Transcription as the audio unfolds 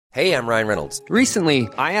Hey, I'm Ryan Reynolds. Recently,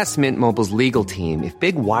 I asked Mint Mobile's legal team if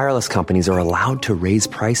big wireless companies are allowed to raise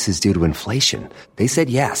prices due to inflation. They said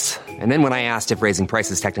yes. And then when I asked if raising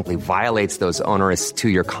prices technically violates those onerous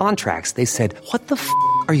two-year contracts, they said, "What the f***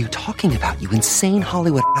 are you talking about, you insane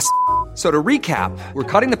Hollywood ass?" So to recap, we're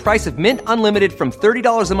cutting the price of Mint Unlimited from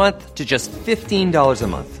 $30 a month to just $15 a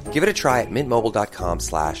month. Give it a try at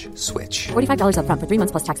mintmobile.com/switch. $45 up front for 3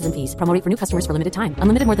 months plus taxes and fees. Promo rate for new customers for limited time.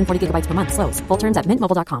 Unlimited more than 40 gigabytes per month. Slows full terms at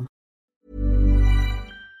mintmobile.com.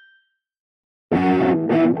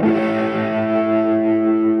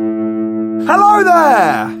 Hello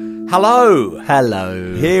there! Hello.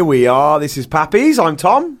 Hello. Here we are. This is Pappy's. I'm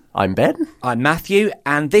Tom. I'm Ben. I'm Matthew,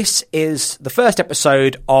 and this is the first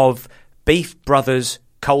episode of Beef Brothers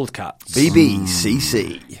Cold Cuts.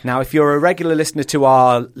 BBCC. Now, if you're a regular listener to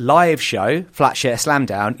our live show, Flatshare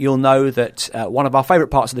Slamdown, you'll know that one of our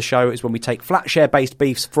favourite parts of the show is when we take Flatshare-based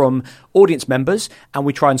beefs from audience members and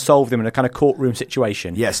we try and solve them in a kind of courtroom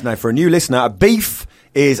situation. Yes, now for a new listener, a beef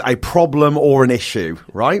is a problem or an issue,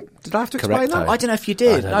 right? Did I have to explain Correcto. that? I don't know if you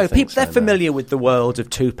did. I No, don't think people, they're so, familiar with the world of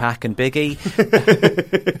Tupac and Biggie.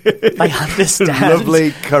 They understand.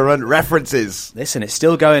 Lovely current references. Listen, it's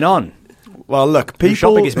still going on. Well, look, You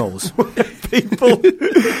shot people... Biggie Smalls.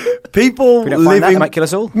 people We don't find that, living... they might kill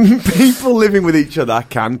us all. People living with each other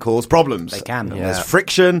can cause problems. They can. There's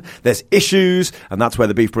friction, there's issues, and that's where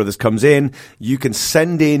the Beef Brothers comes in. You can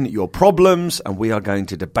send in your problems, and we are going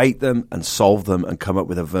to debate them and solve them and come up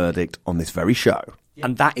with a verdict on this very show.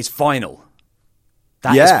 And that is final.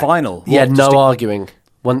 That is final. Yeah, What, no just arguing.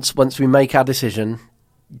 Once we make our decision,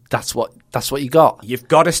 that's what you got. You've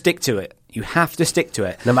got to stick to it. You have to stick to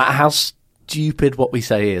it. No matter how stupid what we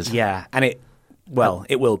say is. Yeah, and it will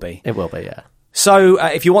be. It will be, yeah. So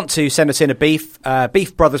if you want to send us in a beef,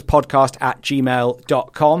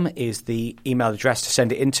 beefbrotherspodcast@gmail.com is the email address to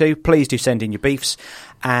send it into. Please do send in your beefs.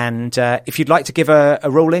 And if you'd like to give a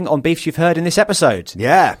ruling on beefs you've heard in this episode.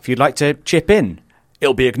 Yeah. If you'd like to chip in.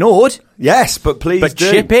 It'll be ignored. Yes, but please But do.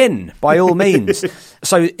 chip in, by all means.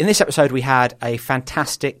 So in this episode, we had a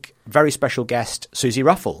fantastic, very special guest, Susie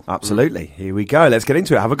Ruffle. Absolutely. Here we go. Let's get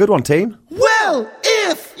into it. Have a good one, team. Well,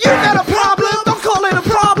 if you got a problem, don't call it a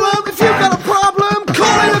problem. If you got a problem,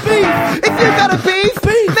 call it a beef. If you got a beef,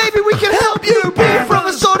 maybe we can help you. Beef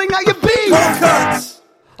Brothers sorting out your beef.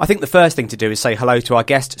 I think the first thing to do is say hello to our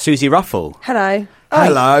guest, Susie Ruffle. Hello.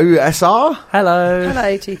 Hello, SR. Hello.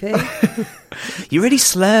 Hello, TP. You really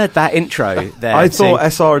slurred that intro there. I thought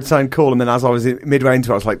SR would sound cool, and then as I was midway into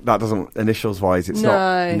it, I was like, that doesn't, initials-wise, it's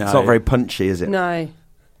not No. It's not very punchy, is it? No.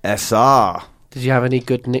 SR. Did you have any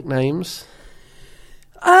good nicknames?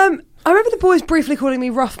 I remember the boys briefly calling me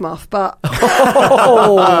Rough Muff, but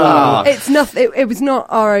it's nothing. It was not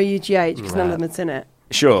ROUGH because none of them had seen it.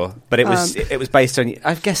 Sure, but it was based on,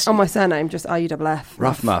 I guess, On my surname, just RUFF.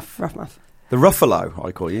 Rough Muff. Rough Muff. The Ruffalo,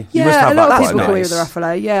 I call you. You Yeah, must have a lot that of quite people call me nice. the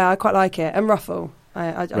Ruffalo. Yeah, I quite like it. And Ruffle.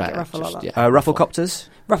 I get Ruffle a lot. yeah. Rufflecopters.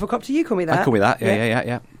 Rufflecopter, you call me that. I call me that.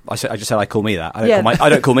 Yeah. I just said I call me that. I Yeah.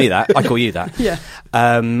 don't call me that. I call you that. Yeah.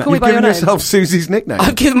 Um, Call me You've by your given name. yourself Susie's nickname.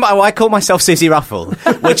 I call myself Susie Ruffle,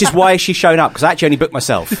 which is why she's shown up, because I actually only booked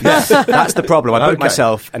myself. That's the problem. I booked Okay.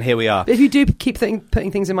 myself, and here we are. If you do keep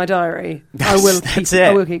putting things in my diary, I will keep. That's it.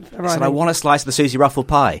 I will keep So arriving. I want a slice of the Susie Ruffle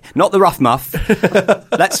pie, not the Rough Muff.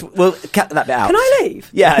 We'll cut that bit out. Can I leave?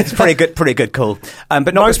 Yeah, it's pretty good call.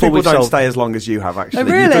 But not Most before people we've don't solved. stay as long as you have, actually. Oh,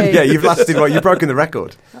 really? You've lasted, well, you've broken the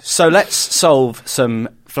record. So let's solve some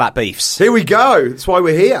flat beefs. Here we go. That's why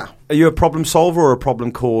we're here. Are you a problem solver or a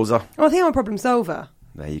problem causer? Oh, I think I'm a problem solver.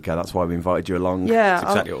 There you go. That's why we invited you along. Yeah, That's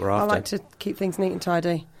exactly what we're I after. like to keep things neat and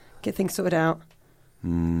tidy, get things sorted out.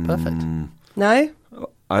 Perfect. No?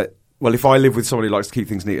 Well, if I live with somebody who likes to keep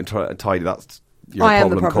things neat and tidy, that's your I am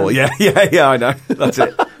the problem problem. causer. Yeah, I know. That's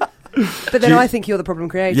it. But then Do you- I think you're the problem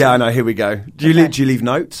creator. Yeah, I know. Here we go. Do you leave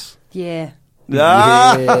notes? Yeah.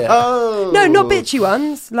 Ah! Yeah. No, not bitchy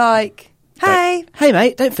ones. Like, hey. Hey,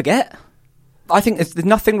 mate, don't forget. I think there's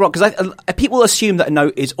nothing wrong, because people assume that a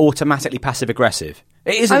note is automatically passive-aggressive.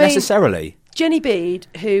 It isn't I mean, necessarily. Jenny Bede,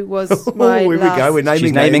 who was my Here we last... go. We're naming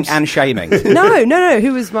She's naming names. and shaming. No,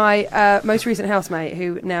 who was my most recent housemate,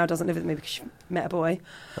 who now doesn't live with me because she met a boy.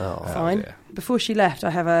 Oh, Fine. dear. Before she left, I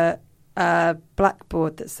have a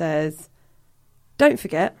blackboard that says, don't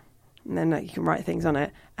forget, and then you can write things on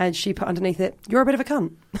it, and she put underneath it, you're a bit of a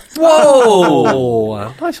cunt.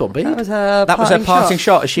 Oh, nice one, B. That was her parting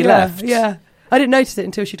shot as she left? Yeah. I didn't notice it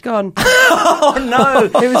until she'd gone. Oh, no.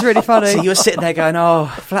 It was really funny. So you were sitting there going, oh,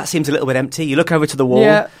 flat seems a little bit empty. You look over to the wall.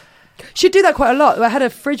 Yeah. She'd do that quite a lot. I had a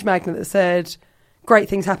fridge magnet that said, great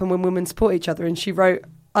things happen when women support each other, and she wrote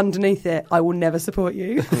underneath it, I will never support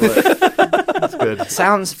you. That's good.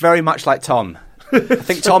 Sounds very much like Tom. I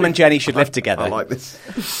think Tom and Jenny should live together. I like this.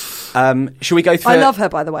 Should we go through? I love her,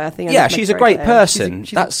 by the way. I think. Yeah, she's a great person.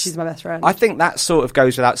 She's my best friend. I think that sort of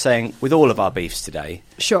goes without saying with all of our beefs today.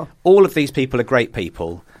 Sure. All of these people are great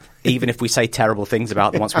people, even if we say terrible things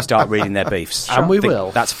about them once we start reading their beefs. And we I think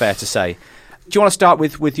will. That's fair to say. Do you want to start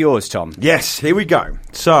with yours, Tom? Yes, here we go.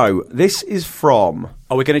 So, this is from...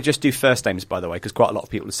 Oh, we're going to just do first names, by the way, because quite a lot of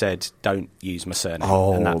people have said don't use my surname.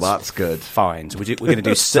 Oh, and that's good. Fine. So we're going to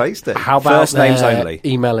do Tasty. How about first names their only?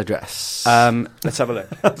 email address? Let's have a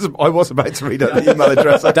look. I was about to read out the email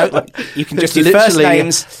address. You can just It's do first literally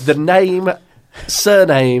names. the name,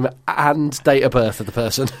 surname, and date of birth of the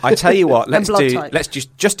person. I tell you what, let's blood type.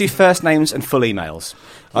 just do first names and full emails.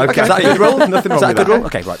 Okay. Is that a good rule? Nothing wrong Is that a with good that. rule?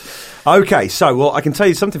 Okay, right. Okay, so, well, I can tell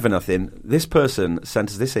you something for nothing. This person sent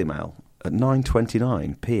us this email at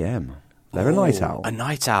 9:29 p.m. They're a night owl. A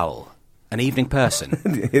night owl. An evening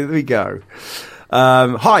person. Here we go.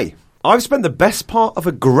 Hi, I've spent the best part of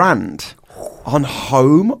 £1,000 on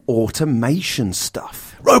home automation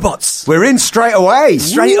stuff. Robots. We're in straight away.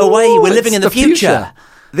 Straight away, we're it's living in the future.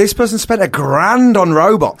 This person spent £1,000 on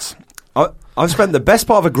robots. I've spent the best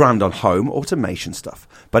part of £1,000 on home automation stuff.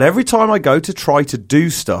 But every time I go to try to do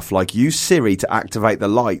stuff like use Siri to activate the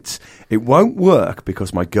lights, it won't work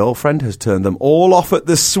because my girlfriend has turned them all off at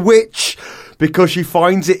the switch because she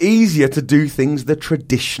finds it easier to do things the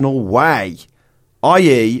traditional way,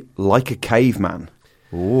 i.e. like a caveman.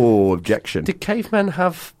 Ooh, objection. Did cavemen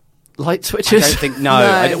have light I switches? don't think,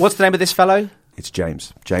 no. What's the name of this fellow? It's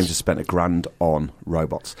James. James has spent £1,000 on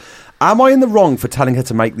robots. Am I in the wrong for telling her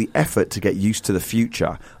to make the effort to get used to the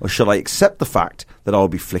future, or shall I accept the fact that I'll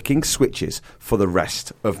be flicking switches for the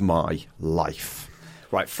rest of my life?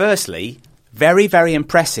 Right, firstly, very, very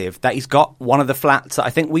impressive that he's got one of the flats that I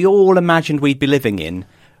think we all imagined we'd be living in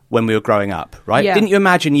when we were growing up, right? Yeah. Didn't you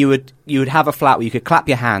imagine you would have a flat where you could clap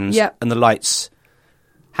your hands Yep. and the lights...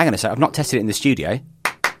 Hang on a sec, I've not tested it in the studio.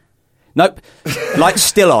 Nope. Lights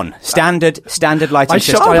still on. Standard lighting I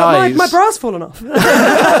system. shut my eyes. my bra's fallen off.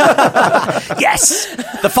 Yes!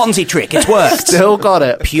 The Fonzie trick, it's worked. Still got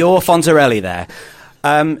it. Pure Fonzarelli there.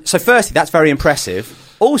 So firstly, that's very impressive.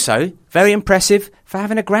 Also, very impressive for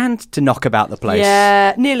having £1,000 to knock about the place.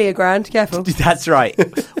 Yeah, nearly £1,000. Careful. That's right.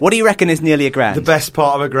 What do you reckon is nearly £1,000? The best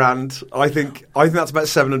part of £1,000, I think that's about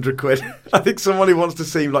 700 quid. I think someone who wants to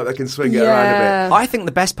seem like they can swing it around a bit. I think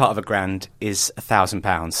the best part of £1,000 is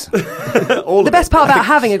 £1,000. The best part about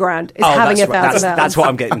having £1,000 is having that's right. £1,000. That's what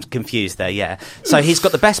I'm getting confused there. Yeah. So he's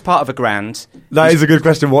got the best part of £1,000. That is a good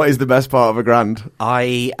question. What is the best part of £1,000?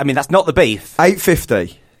 I mean, that's not the beef.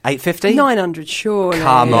 $850. 850. 900, surely.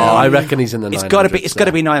 Come on. I reckon he's in the 900s. It's got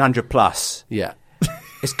to be 900 plus. Yeah.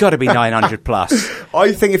 It's got to be 900 plus.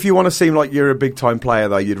 I think if you want to seem like you're a big time player,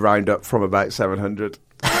 though, you'd round up from about 700.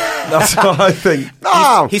 That's what I think.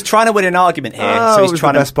 He's trying to win an argument here. So it he's was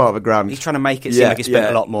trying the best part of £1,000. He's trying to make it seem like he spent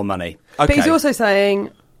a lot more money. Okay. But he's also saying,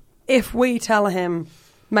 if we tell him,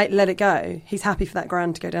 mate, let it go, he's happy for that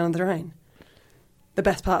 £1,000 to go down the drain. The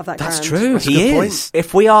best part of that That's £1,000. true. That's a He good is.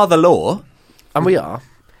 If we are the law, And we are.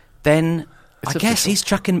 then It's I guess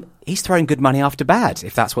official. he's throwing good money after bad,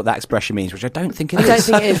 if that's what that expression means, which I don't think it I is.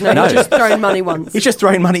 don't think it is. No, No. he's just throwing money once. He's just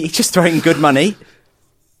throwing money. He's just throwing good money.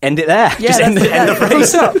 End it there. Yeah, just end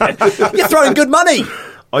that's the it. phrase. You're throwing good money.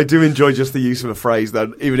 I do enjoy just the use of a phrase,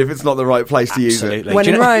 though, even if it's not the right place to use it. Absolutely. When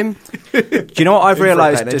Do you in know- Rome. Do you know what I've In for a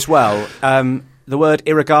realised penny. as well? The word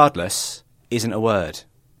irregardless isn't a word.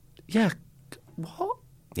 Yeah. What?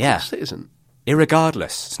 Yeah. Of course it isn't.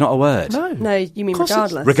 Irregardless. It's not a word. No. No, you mean Of course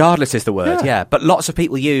it's- regardless. Regardless is the word, Yeah. yeah. But lots of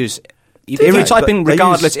people use... If they? you type But in they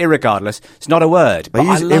regardless, use- irregardless, it's not a word. They But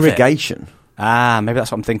I use love it. irrigation. Ah, maybe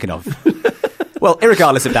that's what I'm thinking of. Well,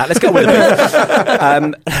 irregardless of that, let's go with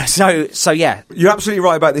it. So yeah. You're absolutely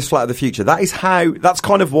right about this flat of the future. That's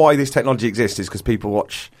kind of why this technology exists, is because people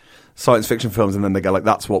watch science fiction films and then they go like,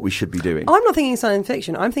 that's what we should be doing. I'm not thinking science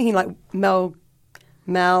fiction. I'm thinking like Mel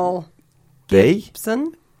B?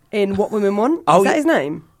 Gibson in What Women Want. Oh, is that yeah. his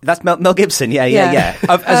name? That's Mel Gibson, yeah. Yeah.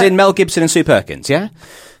 As in Mel Gibson and Sue Perkins, yeah?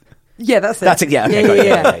 Yeah, that's it. That's it, yeah, okay, got it,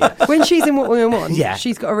 yeah. When she's in What Women Want, Yeah.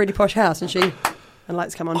 she's got a really posh house and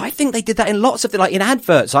lights come on. I think they did that in lots of like in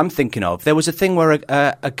adverts. I'm thinking of there was a thing where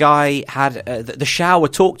a guy had the shower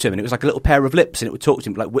talk to him, and it was like a little pair of lips, and it would talk to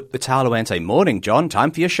him, like whip the towel away and say, "Morning, John,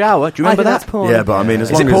 time for your shower." Do you I remember think that? that's porn. Yeah, but I mean, as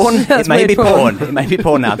Is long it porn? as... That's It may weird be porn. porn. It may be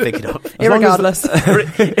porn. Now I'm thinking of. Irregardless.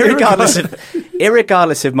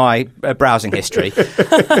 Irregardless of my browsing history,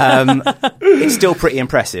 it's still pretty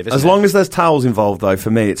impressive. Isn't As it? long as there's towels involved, though, for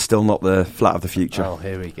me, it's still not the flat of the future. Oh,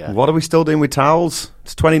 here we go. What are we still doing with towels?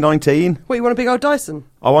 It's 2019. What, you want a big old Dyson?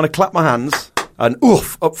 I want to clap my hands and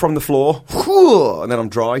oof, up from the floor, whoo, and then I'm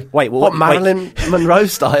dry. Wait, well, What, Marilyn Monroe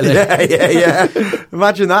style? Yeah.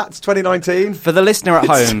 Imagine that. It's 2019. For the listener at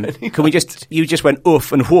home, can we you just went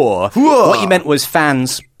oof and whoa. Whoa. What you meant was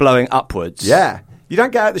fans blowing upwards. Yeah. You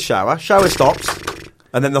don't get out of the shower. Shower stops,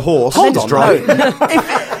 and then the horse Hold is on, dry. no.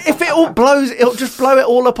 If it all blows, it'll just blow it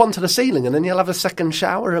all up onto the ceiling, and then you'll have a second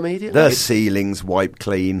shower immediately. The ceiling's wiped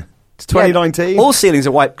clean. It's 2019. All ceilings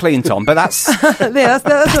are wiped clean, Tom, but that's that's that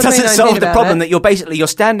what doesn't 2019 solve the about problem it. that you're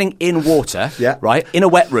standing in water, Yeah. right, in a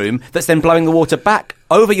wet room that's then blowing the water back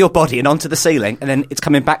over your body and onto the ceiling, and then it's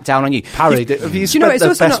coming back down on you. Parry, have you you know, spent it's the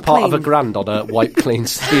also best not part of a clean. grand on a white clean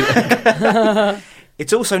ceiling?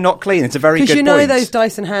 It's also not clean. It's a very good Because you know point. those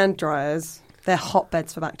Dyson hand dryers, they're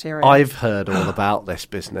hotbeds for bacteria. I've heard all about this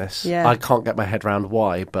business. Yeah. I can't get my head around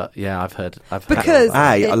why, but yeah, I've heard. Because- all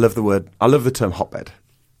about it. I love the term hotbed.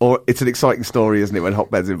 Or it's an exciting story, isn't it, when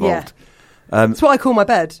hotbed's involved? That's what I call my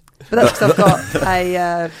bed. But that's because I've got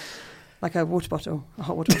a like a water bottle, a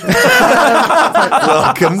hot water bottle.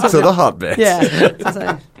 Welcome to the hotbed. Yeah.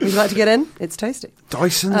 So, would you like to get in? It's toasty.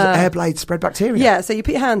 Dyson's air blades spread bacteria. Yeah, so you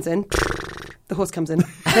put your hands in, the horse comes in,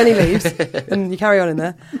 then he leaves, and you carry on in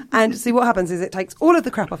there. And see, what happens is it takes all of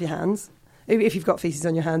the crap off your hands, if you've got feces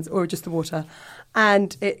on your hands, or just the water,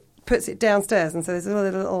 and it puts it downstairs, and so there's all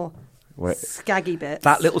the little scaggy bits.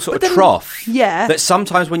 That little sort But of then- trough. Yeah. That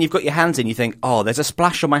sometimes when you've got your hands in, you think, oh, there's a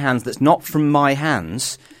splash on my hands that's not from my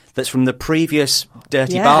hands, that's from the previous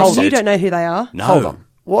dirty Yeah, bastard. you don't know who they are. No. Hold on.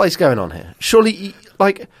 What is going on here? Surely,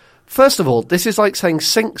 first of all, this is like saying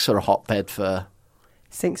sinks are a hotbed for...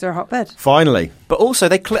 Sinks are a hotbed. Finally. But also,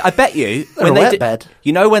 I bet you They're a wet bed.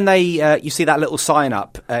 You know when you see that little sign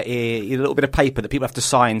up, a little bit of paper that people have to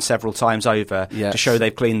sign several times over Yes. to show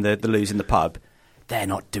they've cleaned the loos in the pub. They're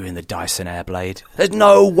not doing the Dyson Airblade. There's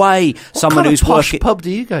no way someone who's What kind of posh working. pub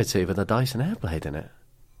do you go to with a Dyson Airblade in it?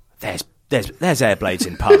 There's Airblades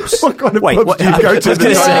in pubs. What kind of Wait, pubs do you go to? I was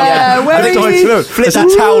gonna say, yeah. where Flip are you?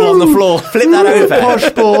 that towel on the floor. Flip that over. Posh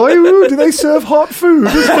boy. Ooh, do they serve hot food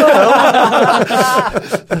as well?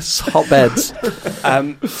 Hotbeds.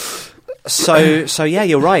 So yeah,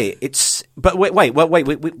 you're right. But wait.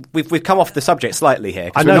 We've come off the subject slightly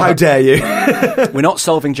here. 'Cause I know. How dare you? we're not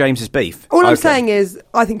solving James's beef. All I'm Okay. saying is,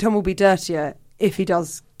 I think Tom will be dirtier if he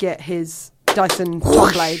does get his Dyson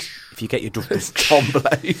Tom blade. If you get your Tom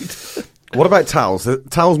Blade. What about towels? The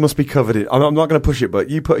towels must be covered in... I'm not going to push it, but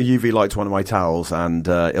you put a UV light to one of my towels and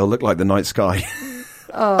it'll look like the night sky.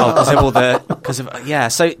 because of yeah.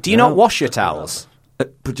 So do you not wash your towels?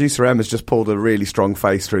 Producer Em has just pulled a really strong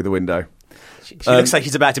face through the window. She looks like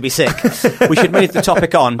she's about to be sick. We should move the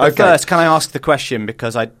topic on. But Okay. first, can I ask the question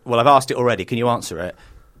because I've asked it already. Can you answer it?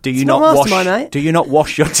 Do you It's not not wash? mastermind, mate. Do you not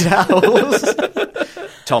wash your towels?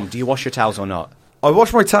 Tom, do you wash your towels or not? I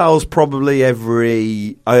wash my towels probably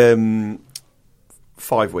every 5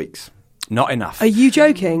 weeks. Not enough. Are you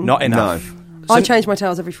joking? Not enough. No. I change my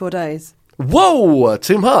towels every 4 days. Whoa,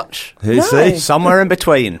 too much. You No. see? Somewhere in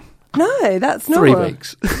between. No, that's not 3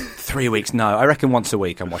 weeks. 3 weeks. No, I reckon once a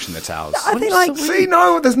week I'm washing the towels. I think like See,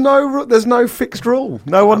 no, there's no fixed rule.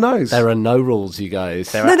 No one knows. There are no rules, you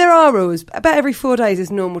guys. no, there are rules. About every 4 days is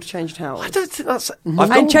normal to change towels. I don't think that's...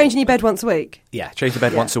 And changing your bed once a week. Yeah, change the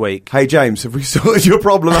bed once a week. Hey, James, have we sorted your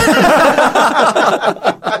problem?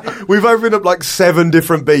 We've opened up like 7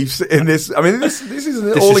 different beefs in this. I mean, this isn't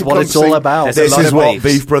This all is what it's all about. There's This a lot is of what beefs.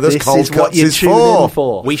 Beef Brothers This Cold is what Cuts you is tune for. in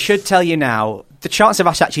for. We should tell you now, the chance of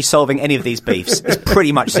us actually solving any of these beefs is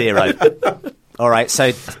pretty much zero. All right, so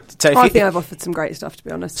if I you, think I've offered some great stuff, to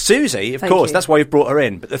be honest. Susie, of Thank course, you. that's why we've brought her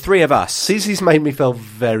in. But the three of us, Susie's made me feel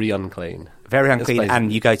very unclean. very unclean, basically-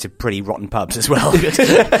 and you go to pretty rotten pubs as well.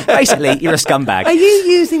 Basically, you're a scumbag. Are you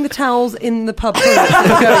using the towels in the pub toilet that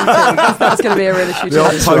you're going to? 'Cause that's going to be a real issue. The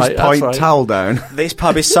old too. That's right, post-pint that's right. towel down. This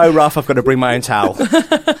pub is so rough, I've got to bring my own towel.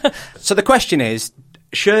 So the question is,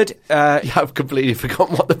 should... Yeah, I've completely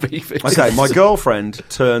forgotten what the beef is. Okay, my girlfriend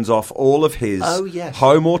turns off all of his Oh, yes.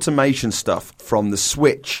 home automation stuff from the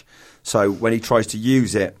switch. So when he tries to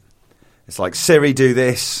use it, it's like, Siri, do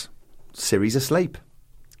this. Siri's asleep.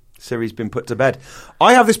 Siri's been put to bed.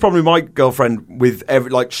 I have this problem with my girlfriend with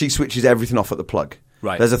she switches everything off at the plug.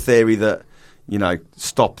 Right. There's a theory that,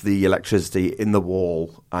 stop the electricity in the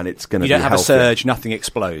wall and it's going to You be don't have a healthier. surge, nothing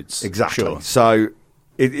explodes. Exactly. Sure. So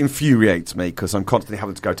it infuriates me because I'm constantly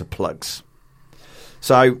having to go to plugs.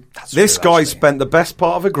 So this true, guy actually. spent the best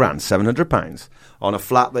part of £1,000, £700, on a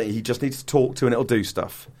flat that he just needs to talk to and it'll do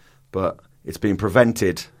stuff. But it's being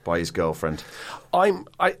prevented by his girlfriend. I'm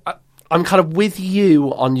kind of with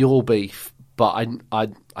you on your beef, but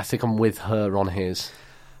I think I'm with her on his.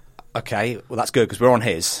 Okay, well that's good because we're on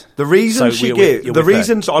his. The reason So she you're gives, with the her.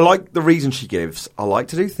 reason I like the reason she gives. I like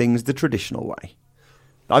to do things the traditional way.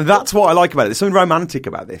 And that's what I like about it. There's something romantic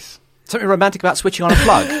about this. Something romantic about switching on a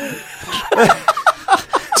plug.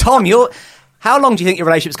 Tom, how long do you think your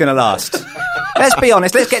relationship's going to last? Let's be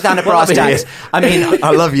honest. Let's get down to brass tacks. I mean,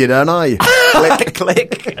 I love you, don't I? click,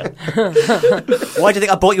 click. Why do you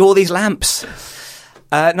think I bought you all these lamps?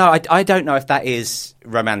 No, I don't know if that is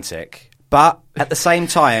romantic, but at the same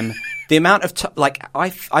time, the amount of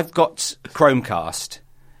I've got Chromecast,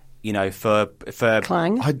 you know, for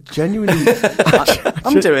Clang. I genuinely,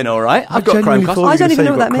 I'm doing all right. I've got genuinely Chromecast. thought I you were don't even gonna say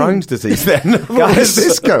know what you've got that means. Crohn's disease. Then where's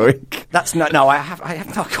this going? That's no. I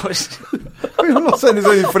have not got. I mean, I'm not saying there's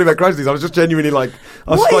anything funny about Crohn's disease. I was just genuinely like,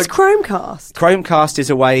 What is Chromecast? Chromecast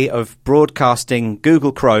is a way of broadcasting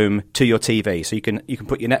Google Chrome to your TV. So you can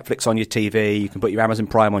put your Netflix on your TV, you can put your Amazon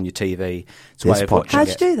Prime on your TV. It's a This way of podcast watching How'd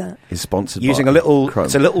you it. do that? is sponsored Using by a little, Chrome.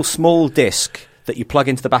 it's a little small disc that you plug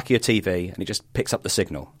into the back of your TV, and it just picks up the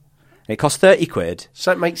signal. And it costs £30.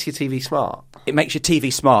 So it makes your TV smart. It makes your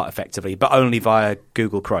TV smart, effectively, but only via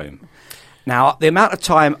Google Chrome. Now, the amount of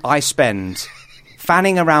time I spend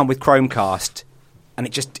fanning around with Chromecast, and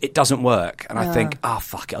it doesn't work. And I think,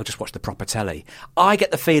 fuck it, I'll just watch the proper telly. I get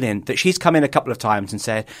the feeling that she's come in a couple of times and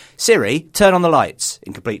said, Siri, turn on the lights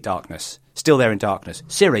in complete darkness. Still there in darkness.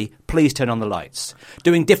 Siri, please turn on the lights.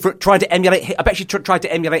 Trying to emulate, I bet she tried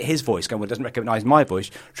to emulate his voice, going, well, it doesn't recognise my voice.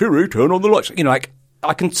 Siri, turn on the lights. You know, like,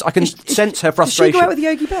 I can sense her frustration. Did she go out with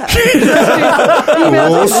Yogi Bear?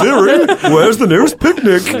 Oh, Siri, where's the nearest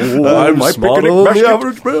picnic? I'm my smarter picnic than basket. the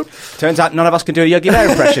average man. Turns out none of us can do a Yogi Bear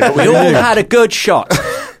impression, but we all had a good shot.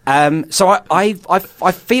 So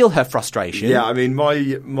I feel her frustration. Yeah, I mean,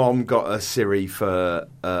 my mom got a Siri or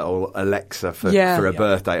Alexa for her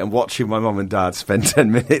birthday, and watching my mom and dad spend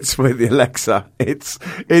 10 minutes with the Alexa, it's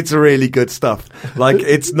really good stuff. Like,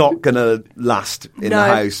 it's not going to last in the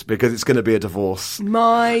house because it's going to be a divorce.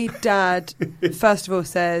 My dad, first of all,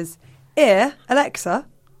 says, "Here, Alexa,"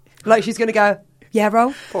 like she's going to go, "Yeah,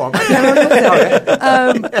 roll."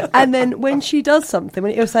 And then when she does something,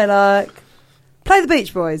 when he'll say like, "Play the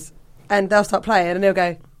Beach Boys," and they'll start playing, and he'll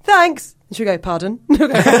go, "Thanks," and she'll go, "Pardon?" He'll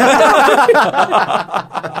go,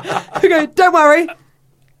 he'll go, "Don't worry,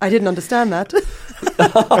 I didn't understand that."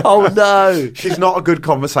 Oh no, She's not a good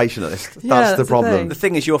conversationalist. Yeah, That's that's the the problem. thing. The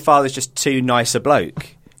thing is, your father's just too nice a bloke.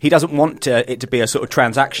 He doesn't want it to be a sort of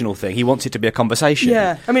transactional thing. He wants it to be a conversation.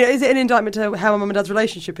 Yeah, I mean, is it an indictment to how my mum and dad's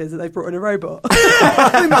relationship is that they've brought in a robot? I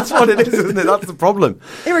think that's what it is, isn't it? That's the problem.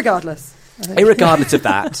 Irregardless. Irregardless of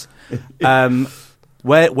that,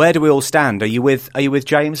 where do we all stand? Are you with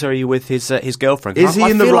James, or are you with his girlfriend? Is he I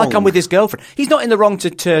in the feel like wrong? I'm with his girlfriend. He's not in the wrong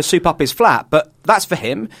to soup up his flat, but that's for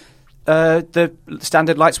him. The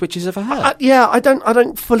standard light switches are for her. I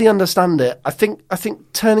don't fully understand it. I think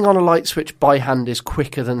turning on a light switch by hand is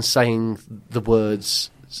quicker than saying the words,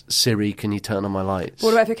 "Siri, can you turn on my lights?"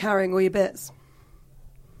 What about if you're carrying all your bits?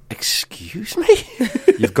 Excuse me?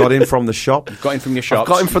 You've got in from the shop. Got him from your shop. I've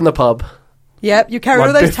got him from the pub. Yep, you carry My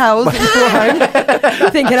all those biff- towels that you brought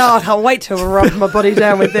home, thinking, "Oh, I can't wait to rub my body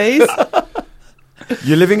down with these."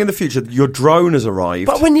 You're living in the future. Your drone has arrived.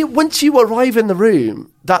 But once you arrive in the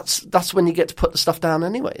room, that's when you get to put the stuff down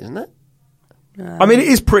anyway, isn't it? I mean, it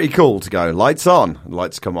is pretty cool to go, lights on,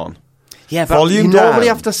 lights come on. Yeah, but Volume You down. normally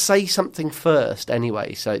have to say something first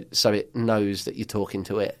anyway, so it knows that you're talking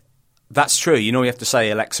to it. that's true. You know, you have to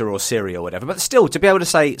say Alexa or Siri or whatever. But still, to be able to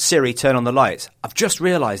say Siri, turn on the lights. I've just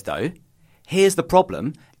realised though, here's the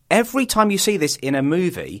problem. Every time you see this in a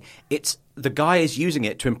movie, it's the guy is using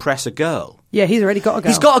it to impress a girl. Yeah, he's already got a girl.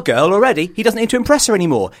 He's got a girl already. He doesn't need to impress her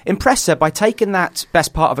anymore. Impress her by taking that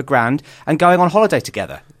best part of $1,000 and going on holiday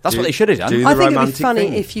together. That's what they should have done. do I the think it'd be romantic funny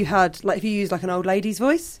thing. if you had, like, if you used like an old lady's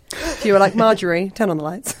voice. If you were like, "Marjorie, turn on the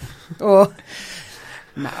lights," or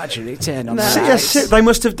Marjorie, turn on No. the Yeah, lights. They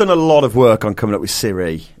must have done a lot of work on coming up with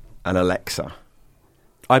Siri and Alexa.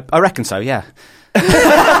 I reckon so, yeah. There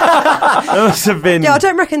must have been. yeah, I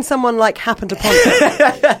don't reckon someone like happened upon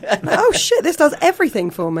it. Like, oh shit, this does everything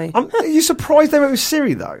for me. Are you surprised they went with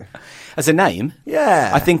Siri though? As a name,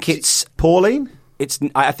 Yeah. I think it's Pauline.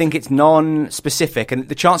 I think it's non-specific, and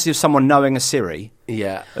the chances of someone knowing a Siri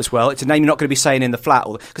Yeah. as well, it's a name you're not going to be saying in the flat.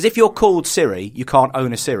 Because if you're called Siri, you can't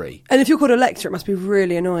own a Siri. And if you're called Alexa, it must be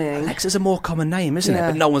really annoying. Alexa's a more common name, isn't it?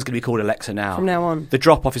 Yeah. But no one's going to be called Alexa now. From now on. The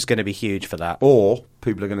drop-off is going to be huge for that. Or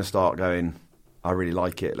people are going to start going, I really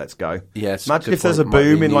like it, let's go. Yes, Imagine good if there's a point. Might be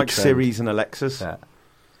boom a in new like trend. Siris and Alexas. Yeah.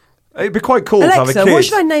 It'd be quite cool to have a Alexa, kid. what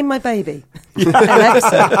should I name my baby?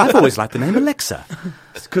 Alexa. I've always liked the name Alexa.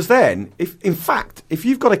 Because then, if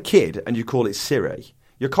you've got a kid and you call it Siri,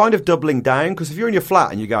 you're kind of doubling down, because if you're in your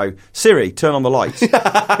flat and you go, Siri, turn on the lights.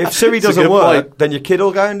 If Siri doesn't work, then your kid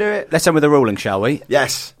will go and do it. Let's end with a ruling, shall we?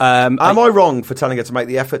 Yes. Am I wrong for telling her to make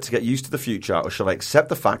the effort to get used to the future, or shall I accept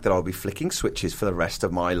the fact that I'll be flicking switches for the rest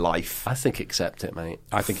of my life? I think accept it, mate.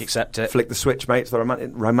 I think accept it. Flick the switch, mate. It's the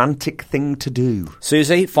romantic thing to do.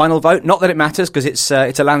 Susie, final vote. Not that it matters, because it's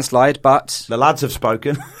a landslide, but... The lads have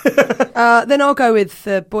spoken. Then I'll go with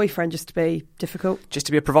the boyfriend, just to be difficult. Just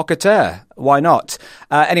to be a provocateur. Why not?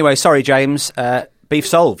 Anyway, sorry, James. Beef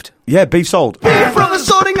solved. Yeah, beef sold. Beef from the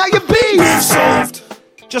sorting out your beef. Beef solved.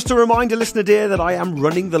 Just a reminder, listener dear, that I am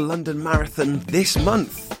running the London Marathon this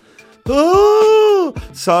month. Oh!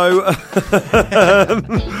 So...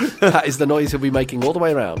 That is the noise he'll be making all the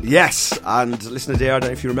way around. Yes, and listener dear, I don't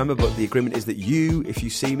know if you remember, but the agreement is that you, if you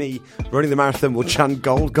see me running the marathon, will chant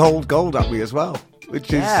gold, gold, gold at me as well.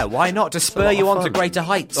 Which is why not? To spur you on to greater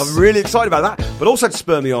heights. I'm really excited about that. But also to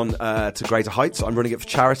spur me on to greater heights, I'm running it for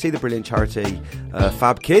charity, the brilliant charity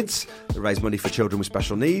Fab Kids. They raise money for children with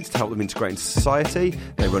special needs to help them integrate into society.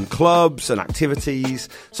 They run clubs and activities.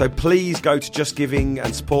 So please go to Just Giving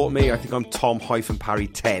and support me. I think I'm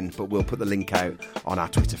Tom-Parry10, but we'll put the link out on our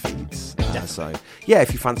Twitter feeds. So, yeah,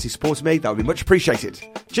 if you fancy supporting me, that would be much appreciated.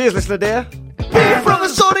 Cheers, listener dear. Beef from the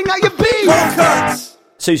sorting out your beef.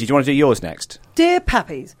 Susie, do you want to do yours next? Dear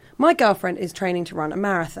Pappies, my girlfriend is training to run a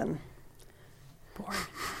marathon. Boring.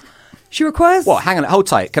 She requires... What? Hang on, hold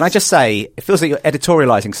tight. Can I just say, it feels like you're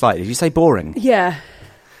editorialising slightly. Did you say boring? Yeah.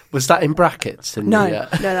 Was that in brackets? No,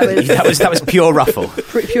 that was... that was pure ruffle.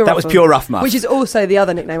 Pure that was ruffle. pure rough muff. Which is also the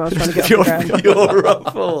other nickname I was trying to get pure, off the ground. pure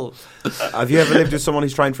ruffle. Have you ever lived with someone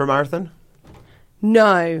who's trained for a marathon?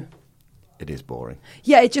 No. It is boring.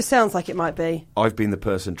 Yeah, it just sounds like it might be. I've been the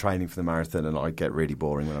person training for the marathon, and I get really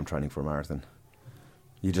boring when I'm training for a marathon.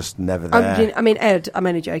 You're just never there. I mean, Ed, I'm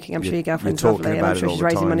only joking. I'm sure your girlfriend's you're talking lovely, and I'm about sure it all she's the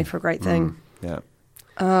raising time. money for a great thing. Yeah.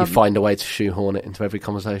 You find a way to shoehorn it into every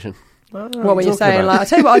conversation. What were you saying? Like, I'll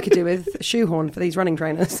tell you what I could do with a shoehorn for these running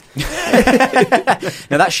trainers.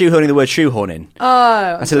 Now, that's shoehorning the word shoehorning.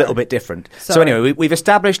 Oh. That's a little bit different. So Sorry. anyway, we've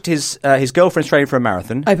established his girlfriend's training for a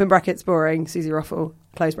marathon. Open brackets, boring. Susie Ruffle,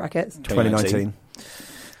 close brackets. 2019.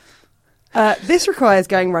 This requires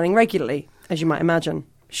going running regularly, as you might imagine.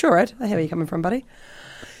 Sure, Ed, I hear where you're coming from, buddy.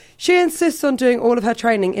 She insists on doing all of her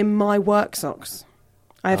training in my work socks.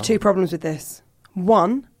 I have two problems with this.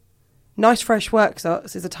 One, nice fresh work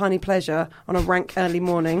socks is a tiny pleasure on a rank early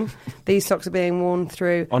morning. These socks are being worn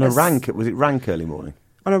through... On a rank, was it rank early morning?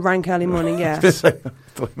 On a rank early morning, yeah. I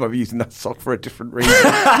thought you might be using that sock for a different reason.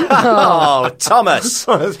 Oh, Thomas!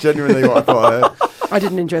 That's genuinely what I thought I heard. I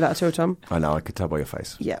didn't enjoy that at all, Tom. I know, I could tell by your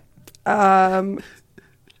face. Yeah. A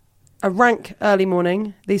rank early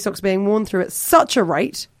morning, these socks being worn through at such a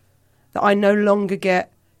rate that I no longer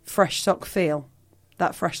get fresh sock feel.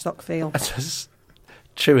 That fresh sock feel. That's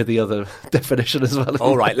true with the other definition as well.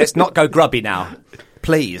 All right, let's not go grubby now.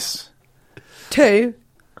 Please. Two,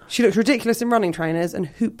 she looks ridiculous in running trainers and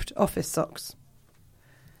hooped office socks.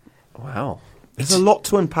 Wow. There's a lot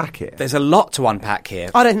to unpack here. There's a lot to unpack here.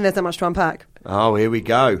 I don't think there's that much to unpack. Oh, here we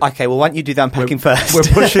go. Okay, well, why don't you do the unpacking first? We're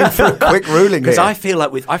pushing for a quick ruling Because here. I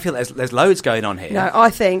feel there's loads going on here. No, I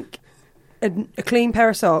think a clean pair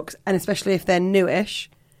of socks, and especially if they're newish,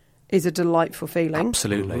 is a delightful feeling.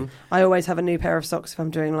 Absolutely. Mm-hmm. I always have a new pair of socks if I'm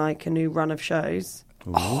doing like a new run of shows.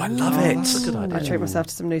 Oh, I love it. That's a good idea. I treat myself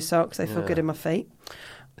to some new socks. They feel good in my feet,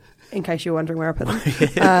 in case you're wondering where I put them.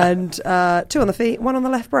 And two on the feet, one on the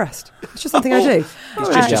left breast. It's just something I do. It's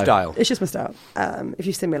just your style. It's just my style. If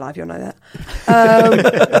you've seen me live, you'll know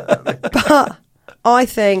that. But I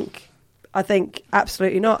think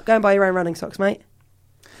absolutely not. Go and buy your own running socks, mate.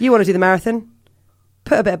 You want to do the marathon?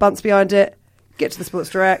 Put a bit of bunts behind it. Get to the Sports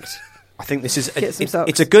Direct. I think this is Get some socks.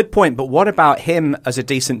 it's a good point, but what about him as a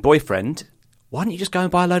decent boyfriend? Why don't you just go and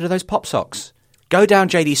buy a load of those pop socks? Go down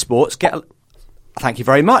JD Sports, thank you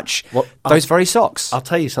very much. Well, those very socks. I'll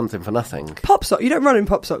tell you something for nothing. Pop socks. You don't run in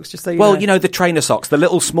pop socks, just so you know. Well, you know the trainer socks, the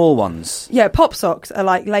little small ones. Yeah, pop socks are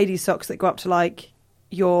like ladies' socks that go up to like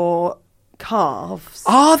your calves.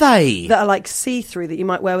 Are they? That are like see-through that you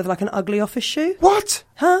might wear with like an ugly office shoe. What?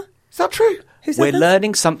 Huh? Is that true? Who said We're that?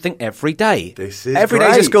 learning something every day. This is every day's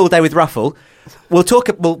a great. school day with Ruffle. We'll talk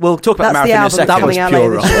about That's the the marathon in a album second. that's coming out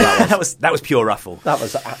later this year. that was pure Ruffle. That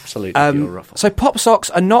was absolutely pure ruffle. So pop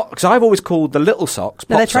socks are not, because I've always called the little socks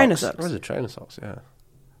No, pop they're trainer socks. socks. Those are trainer socks, yeah.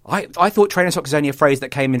 I thought trainer socks is only a phrase that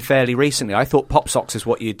came in fairly recently. I thought pop socks is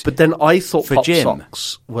what you'd... But then I thought For pop gym.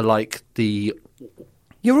 socks were like the...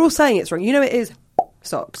 You're all saying it's wrong. You know it is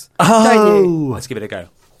socks, don't you? Let's give it a go.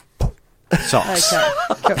 Socks.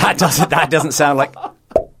 Okay. Cool. That doesn't sound like...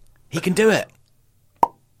 He can do it.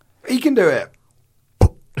 He can do it.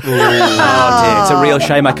 Oh dear, it's a real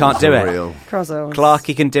shame I can't do it. Real. Crozzles.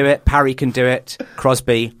 Clarkey can do it, Parry can do it,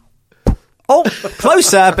 Crosby. Oh,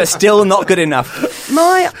 closer, but still not good enough.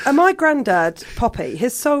 My granddad, Poppy,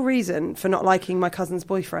 his sole reason for not liking my cousin's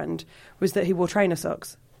boyfriend was that he wore trainer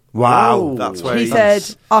socks. Wow, that's where He said,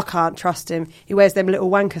 I can't trust him. He wears them little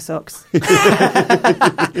wanker socks. The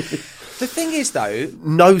thing is, though,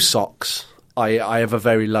 No socks. I have a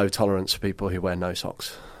very low tolerance for people who wear no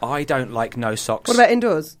socks. I don't like no socks. What about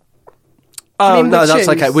indoors? Oh, mean no, with that's shoes?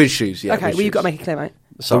 okay. With shoes, yeah. Okay, with well, you've got to shoes. make it clear, mate.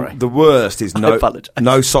 Sorry. The worst is I no apologise.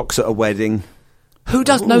 no socks at a wedding. Who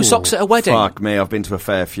does no socks at a wedding? Fuck me, I've been to a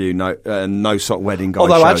fair few no sock wedding guys.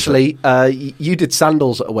 Although, shows. actually, you did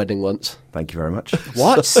sandals at a wedding once. Thank you very much.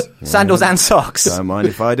 What? Sandals and socks? Don't mind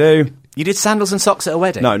if I do. You did sandals and socks at a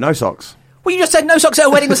wedding? No socks. Well, you just said no socks at a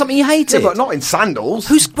wedding was something you hated. Yeah, but not in sandals.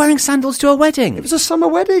 Who's wearing sandals to a wedding? It was a summer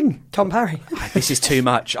wedding. Tom Parry. This is too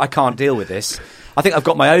much. I can't deal with this. I think I've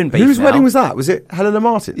got my own beef Whose now. wedding was that? Was it Helena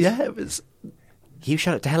Martin's? Yeah, it was. You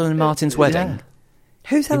showed up to Helen Martin's wedding.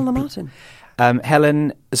 Who's Helena Martin?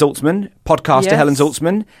 Helen Zaltzman, podcaster Yes. Helen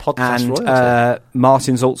Zaltzman, Podcast and royalty.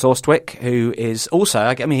 Martin Zaltz-Ostwick, who is also,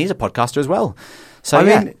 I mean, he's a podcaster as well. So, I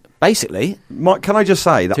yeah, mean- basically, Can I just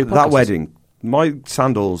say that Two that podcasters. wedding, my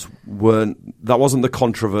sandals that wasn't the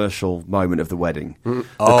controversial moment of the wedding. The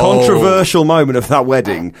controversial moment of that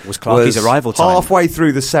wedding Was Clarkey's arrival time. halfway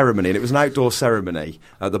through the ceremony, and it was an outdoor ceremony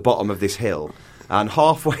at the bottom of this hill. And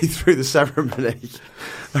halfway through the ceremony,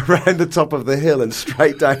 around the top of the hill and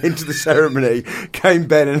straight down into the ceremony, came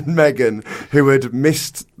Ben and Megan, who had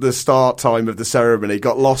missed the start time of the ceremony,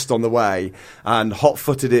 got lost on the way, and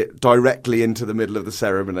hot-footed it directly into the middle of the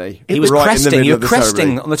ceremony. he was right in the cresting. middle You of were the cresting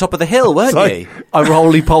ceremony. on the top of the hill, weren't So- you? I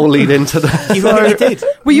roly-polied into the... You really did.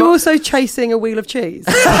 Were you also chasing a wheel of cheese?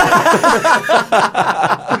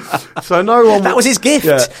 So no one. That was his gift.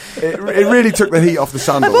 Yeah, it really took the heat off the I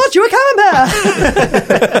sandals. bought you a camembert!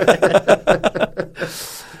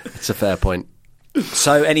 It's a fair point.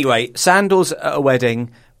 So anyway, sandals at a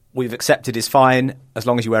wedding, we've accepted is fine as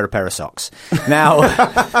long as you wear a pair of socks. Now,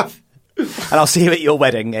 and I'll see you at your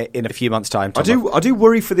wedding in a few months' time. I do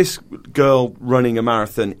worry for this girl running a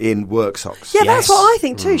marathon in work socks. Yeah, Yes. that's what I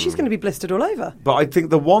think too. She's going to be blistered all over. But I think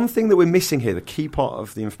the one thing that we're missing here, the key part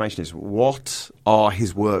of the information, is what are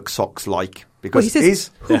his work socks like? Because Well, he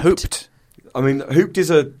says They're hooped. I mean, hooped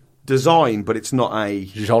is a design, but it's not a.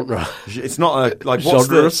 Genre. It's not a like. What's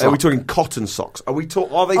Genre the? of Are we sock. talking cotton socks? Are we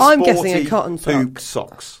talk? Are they? I'm sporty guessing a cotton sock. hooped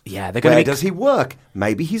socks. Yeah, they're gonna Where be- does he work?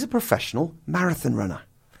 Maybe he's a professional marathon runner.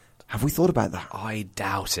 Have we thought about that? I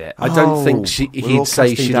doubt it. I don't Oh, think we're all he'd say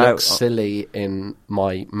casting she doubt. looks silly in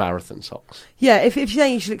my marathon socks. Yeah, if you're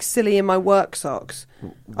saying you should look silly in my work socks,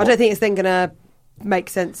 I don't think it's then going to make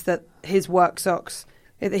sense that his work socks,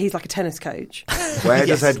 that he's like a tennis coach. Where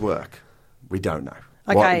does Yes. Ed work? We don't know.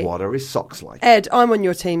 Okay. What are his socks like? Ed, I'm on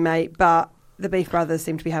your team, mate, but the Beef Brothers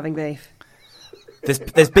seem to be having beef.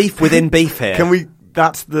 There's beef within beef here. Can we?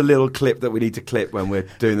 That's the little clip that we need to clip when we're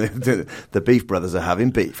doing the Beef Brothers are having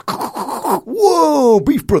beef. Whoa,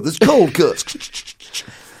 Beef Brothers cold cuts. If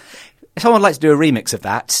someone would like to do a remix of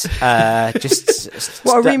that,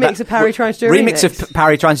 What, a remix of Parry trying to do a remix? of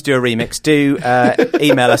Parry trying to do a remix, do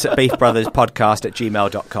email us at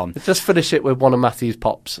beefbrotherspodcast@gmail.com. Just finish it with one of Matthew's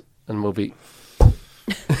pops, and we'll be.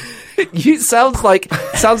 You sounds like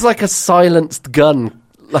a silenced gun.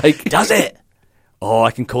 Like Does it? Oh,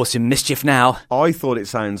 I can cause him mischief now. I thought it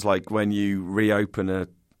sounds like when you reopen a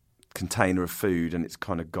container of food and it's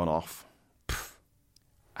kind of gone off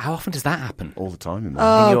How often does that happen? all the time. In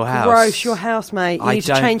Oh, in your house. gross, your house, mate. You I need to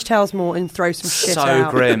don't- change towels more and throw some shit So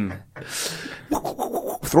out. grim.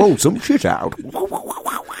 Throw some shit out.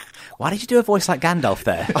 Why did you do a voice like Gandalf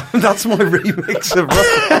there? That's my remix of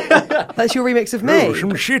That's your remix of me.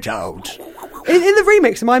 some shit out. In the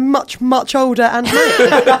remix, am I much, much older and me?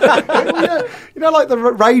 You know, like the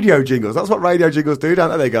radio jingles. That's what radio jingles do,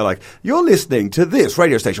 don't they? They go like, "You're listening to this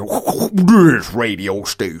radio station." This radio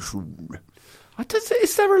station.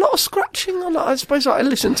 Is there a lot of scratching on that? I suppose I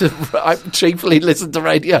chiefly listen to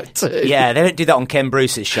radio too. Yeah, they don't do that on Ken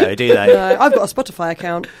Bruce's show, do they? No, I've got a Spotify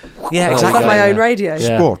account. Yeah, I've exactly. got my own yeah. radio.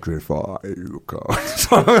 Yeah. Spotify.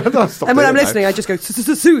 And when I'm listening, I just go,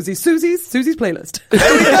 Susie's playlist.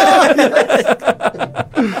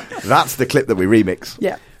 That's the clip that we remix.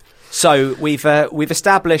 Yeah. So we've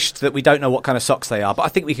established that we don't know what kind of socks they are, but I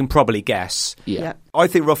think we can probably guess. Yeah. I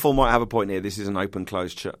think Ruffle might have a point here. This is an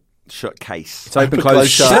open-closed shut case. It's open, closed,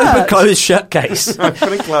 shut. Open, closed, shut case.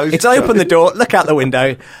 Open and closed. It's open the door, look out the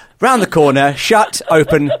window, round the corner, shut,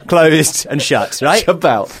 open, closed, and shut, right?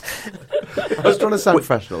 About. I was trying to sound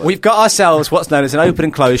professional. We've got ourselves what's known as an open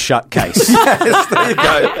and closed shut case. Yes, there you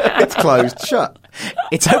go. It's closed shut.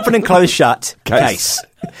 It's open and closed shut. Case.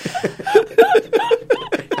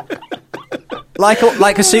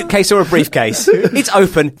 Like a suitcase or a briefcase. It's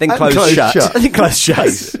open, then closed shut. Then closed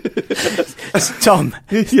shut. Tom,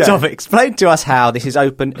 explain to us how this is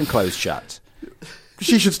open and closed shut.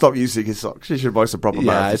 She should stop using his socks. She should buy some proper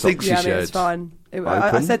marathon I think socks. she should. It's fine.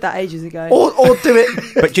 I said that ages ago. Or do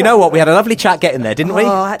it. But you know what? We had a lovely chat getting there, didn't we? Oh,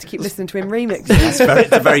 I had to keep listening to him remix.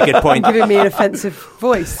 That's a very good point. Giving me an offensive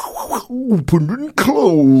voice. Open and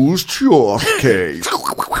closed shut case.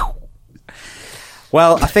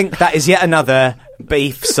 Well, I think that is yet another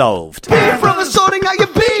beef solved. Beef from the sorting out your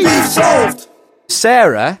beef solved.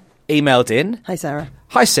 Sarah emailed in. Hi, Sarah.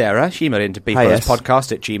 Hi, Sarah. She emailed into Hi, yes.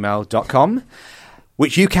 beefbrotherspodcast@gmail.com,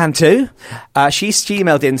 which you can too. She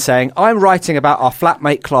emailed in saying, I'm writing about our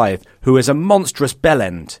flatmate Clive, who is a monstrous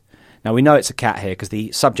bellend. Now, we know it's a cat here because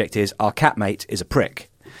the subject is, our catmate is a prick.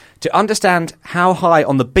 To understand how high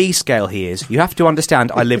on the B scale he is, you have to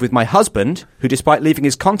understand I live with my husband, who, despite leaving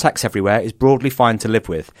his contacts everywhere, is broadly fine to live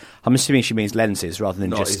with. I'm assuming she means lenses rather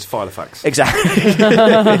than Not just... his Filofax.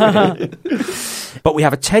 Exactly. But we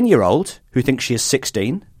have a 10-year-old who thinks she is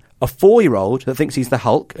 16, a 4-year-old that thinks he's the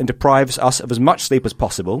Hulk and deprives us of as much sleep as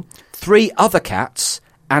possible, 3 other cats,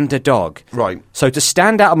 and a dog. Right. So to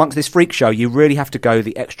stand out amongst this freak show, you really have to go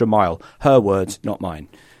the extra mile. Her words, not mine.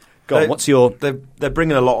 Go on, what's your... They're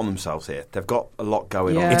bringing a lot on themselves here. They've got a lot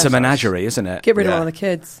going on. Yeah. It's a menagerie, isn't it? Get rid of Yeah. one of the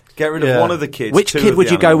kids. Get rid of one of the kids. Which 2 kid of would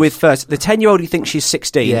the you go animals. with first? The 10-year-old who thinks she's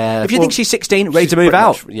 16? Yeah, If you well, think she's 16, ready she's to move pretty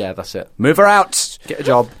out. much- yeah, that's it. Move her out. Get a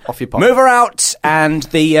job off your pot. Move her out and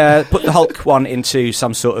the put the Hulk one into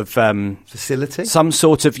some sort of Facility? some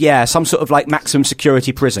sort of like maximum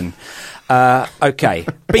security prison. Okay,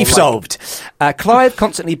 beef solved. Clive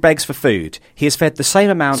constantly begs for food. He has fed the same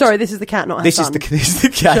amount. Sorry, this is the cat, not her this son. is the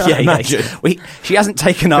cat. Yeah, Imagine. She hasn't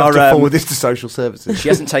taken You have our to forward this to social services. she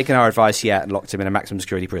hasn't taken our advice yet and locked him in a maximum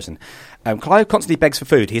security prison. Clive constantly begs for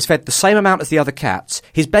food. He has fed the same amount as the other cats.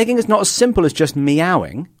 His begging is not as simple as just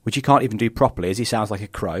meowing, which he can't even do properly, as he sounds like a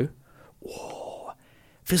crow. Whoa.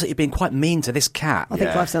 Feels like you're being quite mean to this cat. I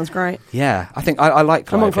think Clive sounds great. Yeah, I think I like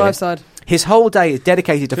Clive. I'm on here. Clive's side. His whole day is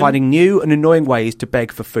dedicated to finding new and annoying ways to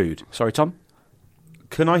beg for food. Sorry, Tom?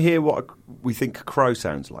 Can I hear what we think a crow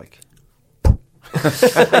sounds like?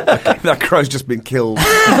 That crow's just been killed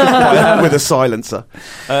with a silencer.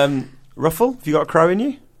 Ruffle, have you got a crow in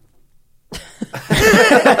you?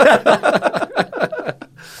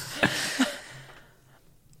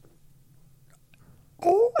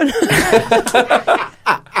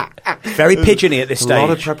 Very pigeony at this A stage. lot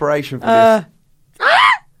of preparation for this.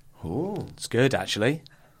 It's good, actually.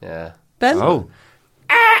 Yeah. Ben? Oh,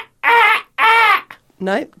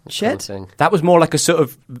 No? Shit? Can't sing. That was more like a sort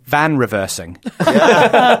of van reversing. maybe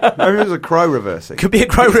it was a crow reversing. Could be a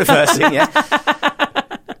crow reversing, yeah.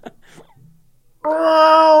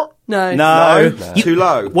 No. No. Too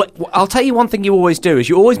low. What I'll tell you one thing you always do is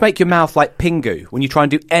you always make your mouth like Pingu when you try and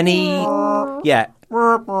do any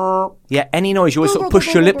any noise. You always sort of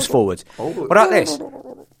push your lips forward. What about this?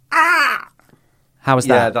 How was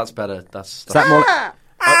Yeah, that? that's better. That's Is that more?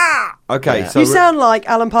 Okay, Yeah. so You sound like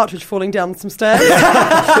Alan Partridge falling down some stairs.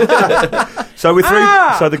 so we're through.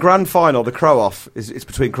 So the grand final, the crow off, is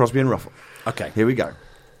between Crosby and Ruffle. Okay. Here we go.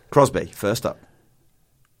 Crosby, first up.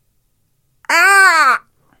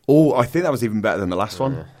 Oh, I think that was even better than the last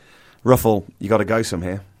one. Ruffle, you got to go some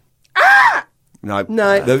here. No,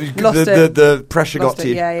 No, lost the pressure Lost got to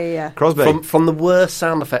it, you. yeah. Crosby, from the worst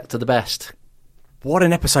sound effect to the best. What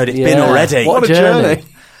an episode it's Yeah. been already. What a journey.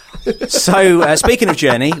 So, speaking of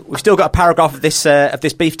journey, we've still got a paragraph of this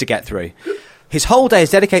beef to get through. His whole day is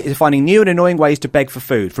dedicated to finding new and annoying ways to beg for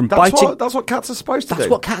food. From biting. that's what cats are supposed to do. That's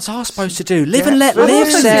what cats are supposed to do. Live and let I've live,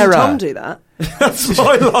 also seen Sarah. Tom do that. That's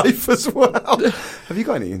my life as well. Have you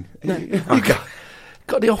got any? No. You got,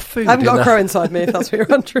 Got the off food. I haven't got in a there. crow inside me, if that's what you're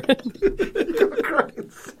wondering.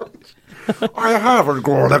 I haven't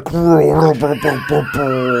got a crow.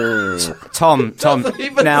 Tom,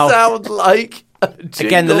 Even now sound like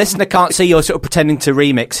again, the listener can't see you're sort of pretending to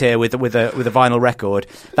remix here with a vinyl record.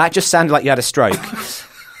 That just sounded like you had a stroke.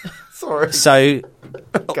 Sorry. So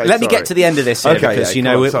let me get to the end of this here Okay, because yeah, you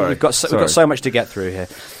know come on, we've got so much to get through here.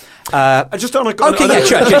 I just don't. Okay, yeah,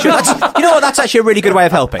 sure. That's, you know what? That's actually a really good way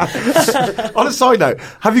of helping. On a side note,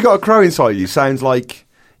 have you got a crow inside you? Sounds like,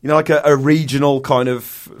 you know, like a regional kind of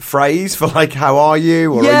phrase for like, how are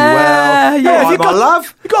you? Or are you well? Yeah. All Have right, you my got-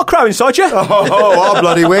 love. You got a crow inside you? Oh, I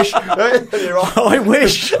bloody wish. You're on. I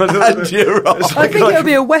wish. And you're on. I think it would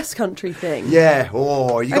be a West Country thing. Yeah.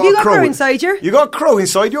 Oh, you Have got you a got crow a crow inside you? You got a crow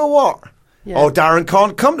inside you or what? Yeah. Oh, Darren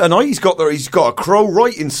can't come tonight. He's got a crow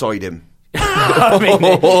right inside him. I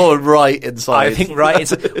mean, right inside. I think right.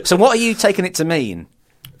 So what are you taking it to mean?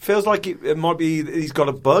 Feels like it might be he's got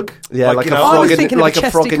a bug. Yeah, like you a know, I was frog, thinking of like a a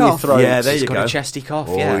frog chesty in your cough. throat. Yeah, there He's you got go. a chesty cough.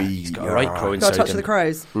 Oi, Yeah, he's got a right crow. Got a touch of the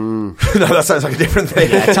crows. No, that sounds like a different thing.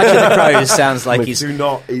 Yeah, touch of the crows sounds like he's. Do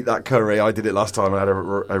not eat that curry. I did it last time. I had a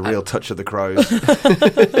real touch of the crows.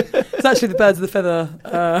 It's actually the birds of the feather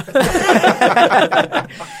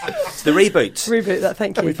It's the reboot. reboot. That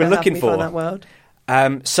thank you. We've been for looking having me for. find that world.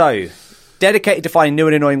 So, dedicated to finding new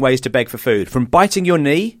and annoying ways to beg for food. From biting your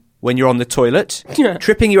knee when you're on the toilet, Yeah.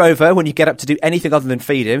 tripping you over when you get up to do anything other than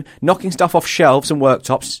feed him, knocking stuff off shelves and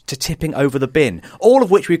worktops, to tipping over the bin. All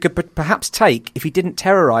of which we could perhaps take if he didn't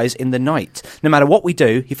terrorise in the night. No matter what we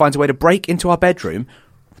do, he finds a way to break into our bedroom.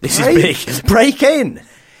 This is big. Break in!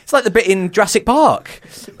 It's like the bit in Jurassic Park,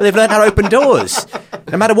 where they've learned how to open doors.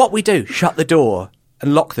 No matter what we do, shut the door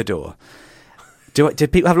and lock the door. Do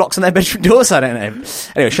people have locks on their bedroom doors? I don't know.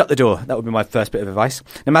 Anyway, shut the door. That would be my first bit of advice.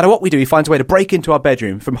 No matter what we do, he finds a way to break into our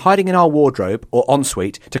bedroom, from hiding in our wardrobe or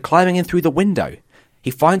ensuite to climbing in through the window.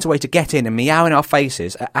 He finds a way to get in and meow in our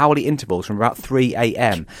faces at hourly intervals from about 3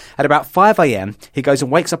 a.m. At about 5 a.m, he goes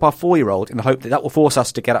and wakes up our 4-year-old in the hope that will force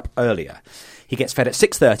us to get up earlier. He gets fed at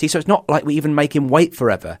 6:30, so it's not like we even make him wait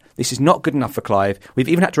forever. This is not good enough for Clive. We've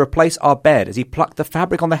even had to replace our bed as he plucked the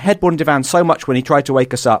fabric on the headboard and divan so much when he tried to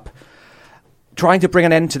wake us up. Trying to bring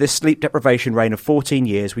an end to this sleep deprivation reign of 14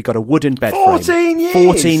 years, we got a wooden bed frame. 14 years?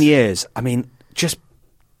 14 years. I mean, just...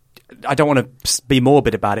 I don't want to be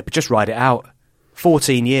morbid about it, but just write it out.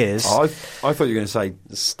 14 years. I thought you were going to say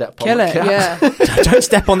Step on Kill the it, cat. yeah. Don't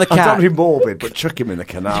step on the I cat. don't be morbid, but chuck him in the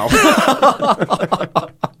canal.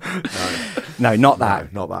 No, not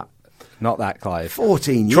that. No, not that. Not that, Clive.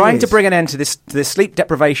 14 years. Trying to bring an end to this sleep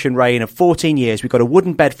deprivation reign of 14 years, we've got a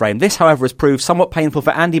wooden bed frame. This, however, has proved somewhat painful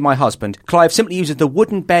for Andy, my husband. Clive simply uses the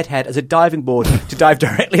wooden bed head as a diving board to dive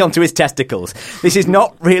directly onto his testicles. This is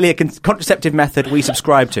not really a contraceptive method we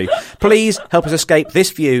subscribe to. Please help us escape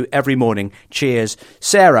this view every morning. Cheers,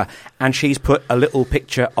 Sarah. And she's put a little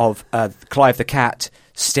picture of Clive the cat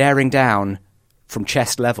staring down from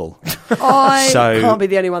chest level. I So- can't be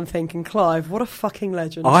the only one thinking, Clive, what a fucking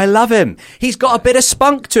legend. I love him. He's got a bit of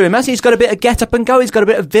spunk to him, hasn't he? He's got a bit of get up and go. He's got a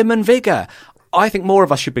bit of vim and vigour. I think more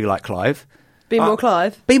of us should be like Clive. Be more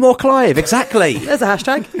Clive. Be more Clive, exactly. There's a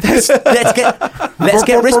hashtag. let's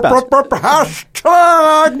get wristbands.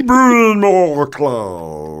 Hashtag be more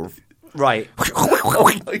Clive. Right.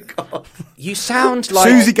 Oh my God. You sound like...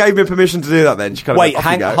 Susie gave me permission to do that then. She kind of Wait, went,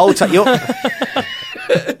 "Off you go." hold tight.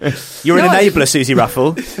 You're an enabler, Susie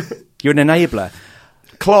Ruffle. You're an enabler.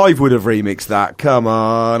 Clive would have remixed that. Come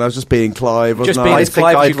on. I was just being Clive, wasn't Just I? being I as think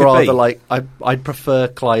Clive as you I'd could rather be. like I'd prefer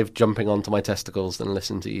Clive jumping onto my testicles than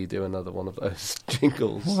listen to you do another one of those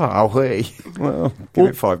jingles. Wow, hey. Well, give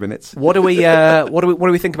it 5 minutes. What do we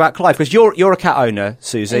think about Clive? Because you're a cat owner,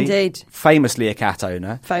 Susie. Indeed. Famously a cat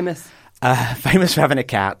owner. Famous. Famous for having a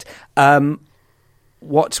cat.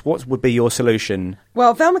 What would be your solution?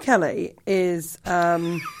 Well, Velma Kelly is...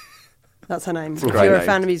 that's her name. If great you're a name.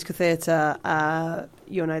 fan of musical theatre,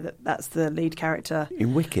 you'll know that that's the lead character.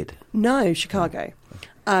 In Wicked. No, Chicago.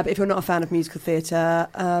 But if you're not a fan of musical theatre,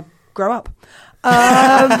 grow up.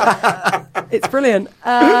 It's brilliant.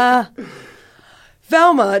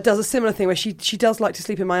 Velma does a similar thing where she does like to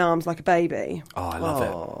sleep in my arms like a baby. Oh, I love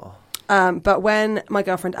it. But when my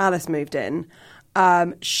girlfriend Alice moved in,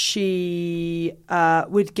 she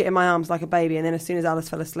would get in my arms like a baby, and then as soon as Alice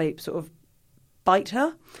fell asleep, sort of bite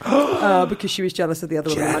her because she was jealous of the other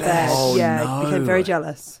one in my bed. Oh, became very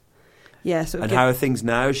jealous. Yeah, sort of. And how are things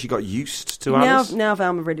now? Has she got used to now, Alice? now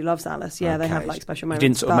Velma really loves Alice. Yeah, they have Okay. like special You moments.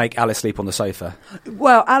 didn't sort of but- make Alice sleep on the sofa.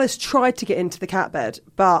 Well, Alice tried to get into the cat bed,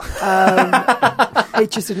 but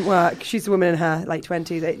it just didn't work. She's a woman in her late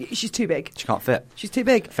 20s. She's too big. She can't fit. She's too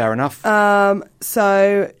big. Fair enough.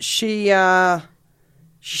 So she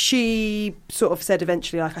sort of said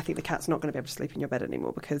eventually, like, I think the cat's not going to be able to sleep in your bed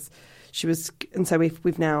anymore because she was. And so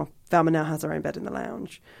we've now Velma now has her own bed in the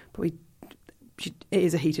lounge, but it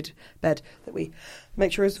is a heated bed that we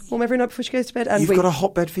make sure is warm every night before she goes to bed. And You've got a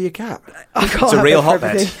hot bed for your cat. I can't It's a have real bed for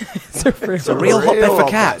hotbed. everything. It's a Real hotbed for hotbed.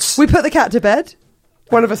 cats. We put the cat to bed.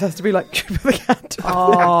 One of us has to be like, put the cat to bed.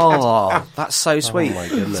 Oh, that's so sweet.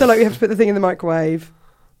 So like we have to put the thing in the microwave.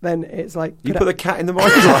 Then it's like You put the cat in the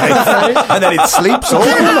microwave and then it sleeps all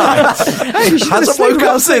night. Hey, she's Hasn't been asleep woke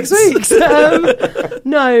about up 6 since. weeks.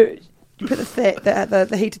 No, you put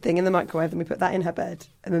the heated thing in the microwave, then we put that in her bed,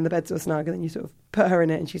 and then the bed's all snug, and then you sort of put her in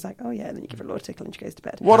it, and she's like, oh yeah, and then you give her a little tickle, and she goes to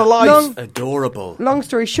bed. What a life. Adorable. Long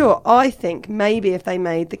story short, I think maybe if they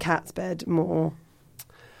made the cat's bed more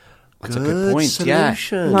That's a good point.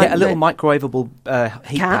 Solution. Yeah, get a little microwavable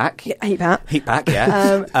heat pack. Yeah, heat pack. Heat pack,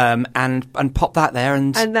 yeah. And pop that there,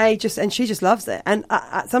 and she just loves it. And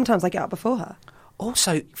sometimes I get up before her.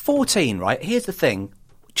 also 14. Right, here's the thing: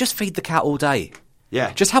 just feed the cat all day.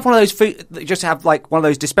 Yeah. Just have one of those food. Just have like one of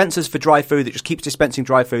those dispensers for dry food that just keeps dispensing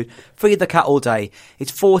dry food. Feed the cat all day.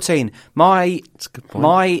 It's 14. My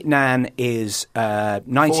nan is 98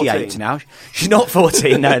 14. now. She's not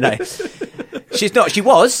 14. No. She's not. She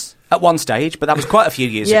was at one stage, but that was quite a few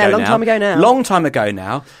years ago. Yeah, long time ago now. Long time ago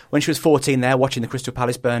now, when she was 14, there watching the Crystal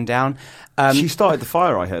Palace burn down. She started the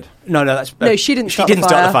fire, I heard. No, that's No, she didn't She start didn't the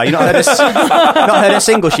start the fire. fire. Not heard a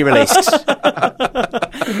single she released.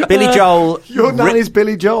 Billy Joel. Your nan is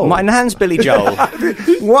Billy Joel. My nan's Billy Joel.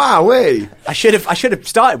 Wowee. I should have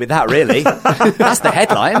started with that, really. That's the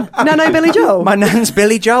headline. No, Billy Joel. My nan's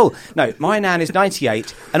Billy Joel. No, my nan is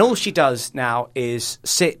 98, and all she does now is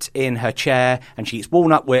sit in her chair, and she eats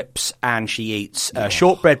walnut whips, and she eats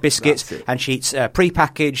shortbread biscuits, and she eats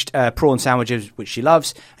pre-packaged prawn sandwiches, which she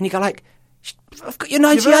loves. And you go like, you're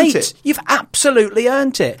 98. You've earned it. You've absolutely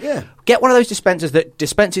earned it. Yeah. Get one of those dispensers that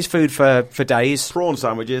dispenses food for days. Prawn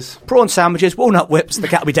sandwiches. Prawn sandwiches, walnut whips, the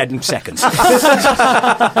cat will be dead in seconds. Is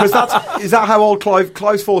that how old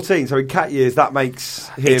Clive's 14? So in cat years, that makes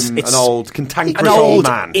him It's an old, cantankerous an old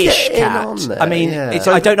man. ish Getting cat. on there, I mean, yeah.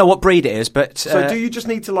 I don't know what breed it is, but So do you just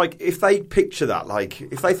need to, like, if they picture that, like,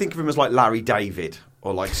 if they think of him as like Larry David,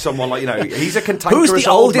 or like someone like, he's a cantankerous who's the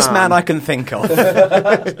old oldest man I can think of?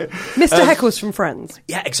 Mr. Heckles from Friends.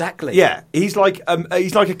 Yeah, exactly. Yeah, he's like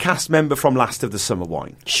a cast member from Last of the Summer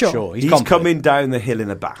Wine. Sure. He's confident. coming down the hill in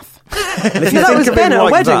a bath. And if you No, that think was of Ben him at a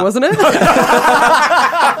like wedding, that- wasn't it?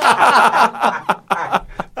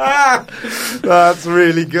 That's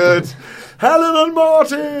really good. Helen and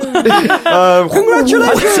Martin!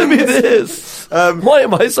 Congratulations! Answer me this. Why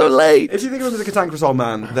am I so late? If you think of him as a cantankerous old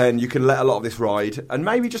man, then you can let a lot of this ride, and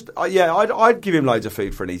maybe just I'd give him loads of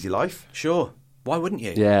food for an easy life. Sure. Why wouldn't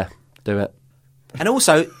you? Yeah, do it. And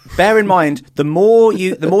also, bear in mind, the more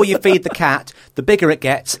you feed the cat, the bigger it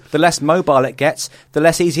gets, the less mobile it gets, the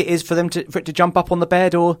less easy it is for it to jump up on the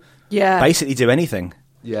bed or basically do anything.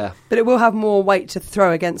 Yeah. But it will have more weight to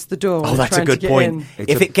throw against the door. Oh, that's a trying to good get point. in.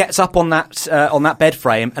 If it gets up on that bed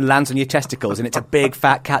frame and lands on your testicles, and it's a big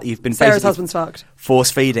fat cat you've been Sarah's basically husband's fucked.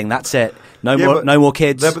 force feeding, that's it. No but- more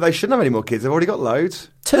kids. But they shouldn't have any more kids. They've already got loads.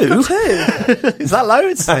 Two? Two. Is that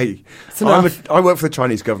loads? Hey, enough. I work for the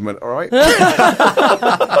Chinese government, all right?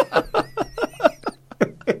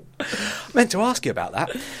 Meant to ask you about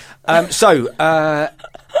that. I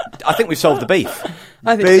think we've solved the beef.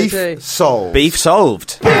 I think Beef so too. solved. Beef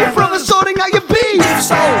solved. From the sorting out your beef.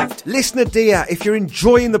 Solved. Listener dear, if you're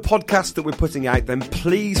enjoying the podcast that we're putting out, then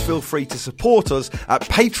please feel free to support us at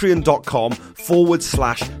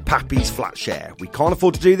patreon.com/Pappy's Flatshare. We can't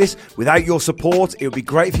afford to do this without your support. It would be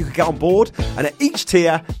great if you could get on board. And at each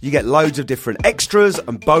tier, you get loads of different extras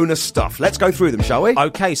and bonus stuff. Let's go through them, shall we?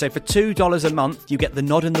 Okay, so for $2 a month, you get the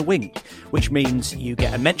nod and the wink, which means you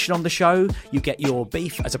get a mention on the show, you get your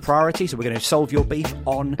beef as a priority, so we're going to solve your beef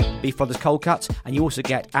on Beef Brothers Cold Cuts, and you also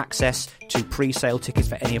get access to pre-sale tickets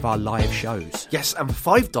for any of our live shows. Yes, and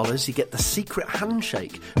for $5 you get the secret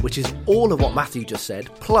handshake, which is all of what Matthew just said.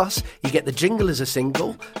 Plus, you get the jingle as a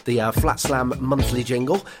single, the Flat Slam monthly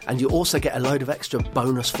jingle, and you also get a load of extra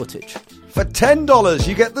bonus footage. For $10,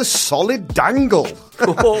 you get the solid dangle. I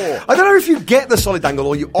don't know if you get the solid dangle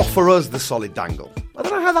or you offer us the solid dangle. I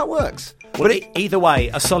don't know how that works. But either way,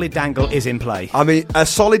 a solid dangle is in play. I mean, a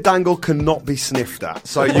solid dangle cannot be sniffed at.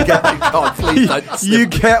 So you get please don't sniff you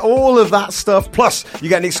get all of that stuff. Plus, you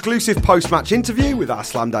get an exclusive post-match interview with our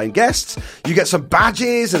Slam Down guests. You get some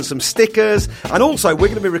badges and some stickers. And also, we're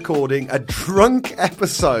going to be recording a drunk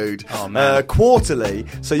episode quarterly.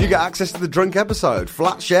 So you get access to the drunk episode.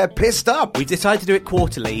 Flatshare Pissed Up. We decided to do it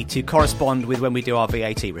quarterly to correspond with when we do our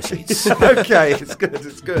VAT receipts. Okay, it's good.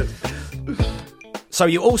 It's good. So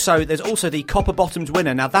there's also the Copper Bottoms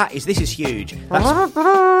winner. Now this is huge.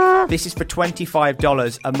 This is for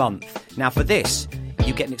 $25 a month. Now for this,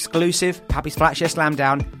 you get an exclusive Pappy's Flatshare Slam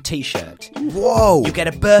Down t-shirt. Whoa. You get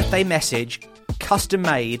a birthday message, custom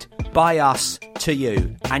made by us to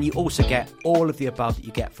you. And you also get all of the above that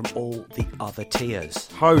you get from all the other tiers.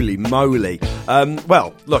 Holy moly.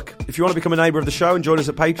 Well, look, if you want to become a neighbour of the show and join us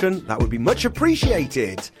at Patreon, that would be much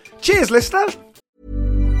appreciated. Cheers, listener.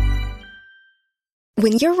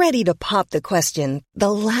 When you're ready to pop the question,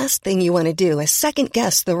 the last thing you want to do is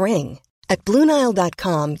second-guess the ring. At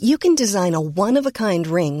BlueNile.com, you can design a one-of-a-kind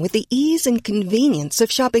ring with the ease and convenience of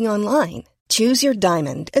shopping online. Choose your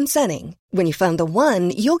diamond and setting. When you find the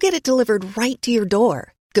one, you'll get it delivered right to your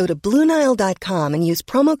door. Go to BlueNile.com and use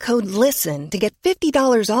promo code LISTEN to get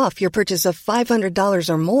 $50 off your purchase of $500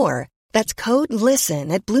 or more. That's code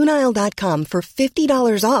LISTEN at BlueNile.com for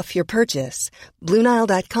 $50 off your purchase.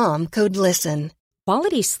 BlueNile.com, code LISTEN.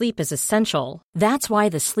 Quality sleep is essential. That's why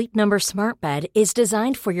the Sleep Number Smart Bed is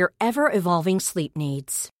designed for your ever-evolving sleep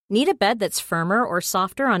needs. Need a bed that's firmer or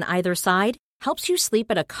softer on either side? Helps you sleep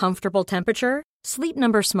at a comfortable temperature? Sleep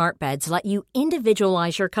Number Smart Beds let you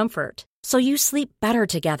individualize your comfort, so you sleep better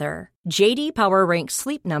together. J.D. Power ranks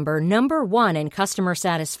Sleep Number number 1 in customer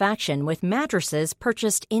satisfaction with mattresses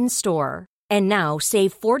purchased in-store. And now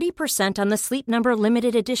save 40% on the Sleep Number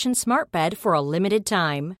Limited Edition Smart Bed for a limited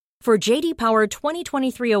time. For J.D. Power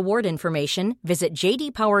 2023 award information, visit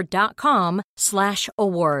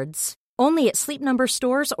jdpower.com/awards. Only at Sleep Number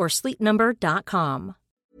stores or sleepnumber.com.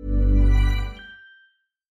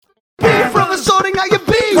 Beef from the sorting out your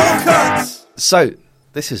beef. So,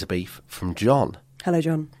 this is a beef from John. Hello,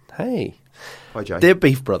 John. Hey. Hi, Jay. Dear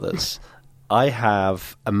Beef Brothers, I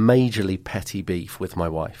have a majorly petty beef with my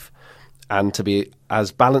wife. And to be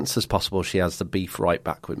as balanced as possible, she has the beef right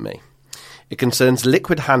back with me. It concerns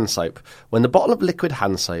liquid hand soap. When the bottle of liquid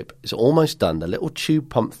hand soap is almost done, the little tube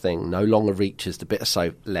pump thing no longer reaches the bit of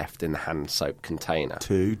soap left in the hand soap container.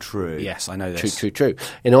 Too true. Yes, I know this. True.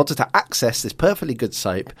 In order to access this perfectly good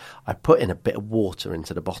soap, I put in a bit of water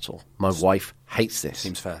into the bottle. My wife hates this.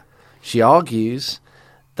 Seems fair. She argues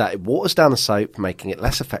that it waters down the soap, making it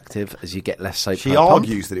less effective as you get less soap. She per pump.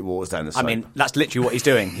 argues that it waters down the soap. I mean, that's literally what he's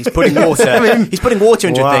doing. He's putting water. He's putting water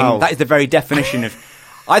into a Wow. thing. That is the very definition of.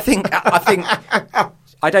 I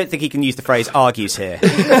don't think he can use the phrase "argues" here.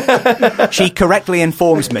 She correctly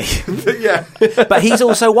informs me. yeah. But he's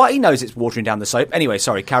also what he knows it's watering down the soap. Anyway,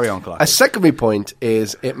 sorry, carry on, Clark. A secondary point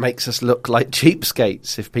is it makes us look like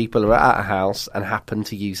cheapskates if people are at a house and happen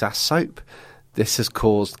to use our soap. This has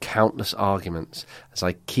caused countless arguments as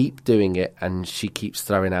I keep doing it and she keeps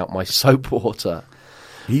throwing out my soap water.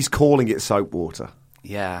 He's calling it soap water.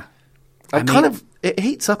 Yeah. It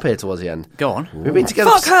heats up here towards the end. Go on. We've been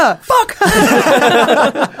together. Fuck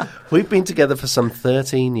her! We've been together for some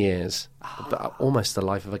 13 years, but almost the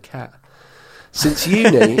life of a cat. Since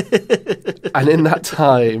uni, and in that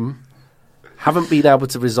time, haven't been able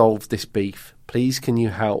to resolve this beef. Please can you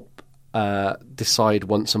help decide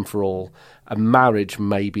once and for all? A marriage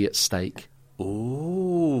may be at stake.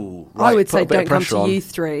 Ooh. I would put say a bit of don't come pressure to on. you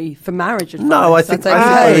three for marriage advice. No, I think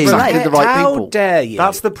I'd say exactly relate. the right How people. dare you?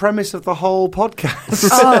 That's the premise of the whole podcast.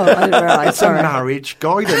 Oh, I didn't realise. It's Sorry. a marriage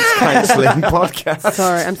guidance counselling podcast.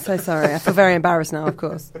 Sorry, I'm so sorry. I feel very embarrassed now, of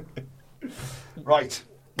course. Right.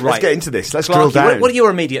 Let's Right. get into this. Let's Clarky, drill down. what are your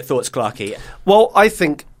immediate thoughts, Clarky? Well, I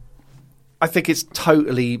think it's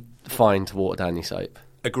totally fine to water down your soap.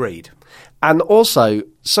 Agreed. And also,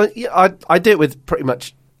 I do it with pretty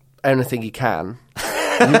much anything you can.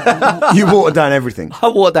 You water down everything. I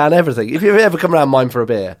water down everything. If you ever come around mine for a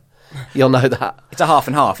beer, you'll know that. It's a half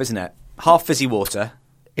and half, isn't it? Half fizzy water,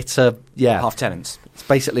 It's a, half tenants. It's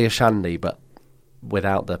basically a shandy, but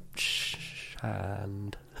without the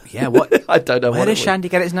shand. Yeah, what? I don't know Where what does it was. Shandy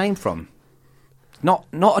get its name from? Not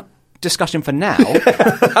a discussion for now,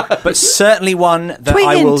 but certainly one that Tweet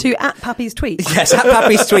I will. into @Pappy's tweet. Yes, at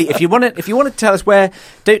Pappy's tweet. If you want to tell us where,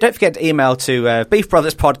 don't forget to email to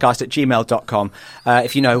beefbrotherspodcast@gmail.com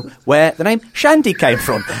if you know where the name Shandy came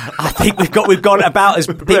from. I think we've gone about as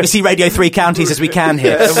BBC Radio 3 counties as we can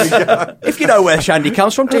here. If you know where Shandy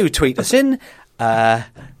comes from, do tweet us in.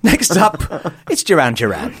 Next up, it's Duran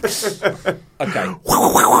Duran. Okay.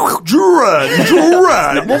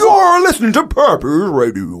 Duran, you are listening to Purpose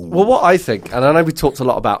Radio. Well, what I think, and I know we talked a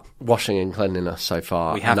lot about washing and cleanliness so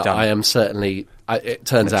far. We have and done. I am certainly, it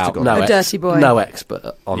turns out, A dirty boy. no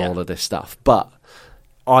expert on all of this stuff. But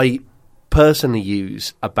I personally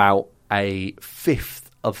use about a fifth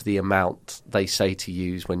of the amount they say to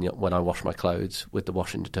use when I wash my clothes with the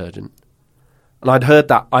washing detergent. And I heard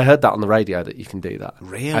that on the radio that you can do that.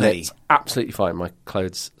 Really? And it's absolutely fine. My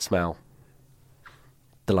clothes smell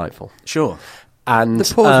delightful. Sure. And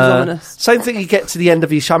The pause was ominous. same thing, you get to the end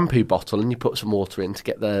of your shampoo bottle and you put some water in to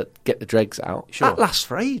get the dregs out. Sure. That lasts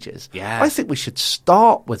for ages. Yeah. I think we should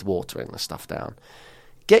start with watering the stuff down.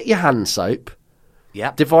 Get your hand soap,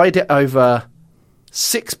 Yep. divide it over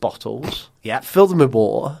 6 bottles, Yep. fill them with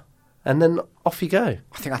water, and then off you go.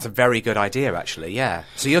 I think that's a very good idea, actually. Yeah.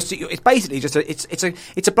 So it's basically just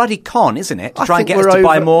it's a bloody con, isn't it? To try and get us to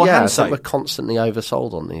buy more hand I soap. think we're constantly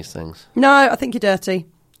oversold on these things. No, I think you're dirty.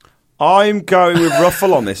 I'm going with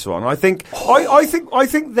Ruffle on this one. I think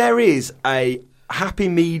there is a happy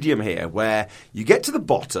medium here where you get to the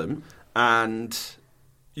bottom and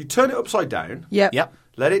you turn it upside down. Yep. Yep.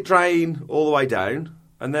 Let it drain all the way down,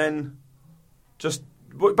 and then just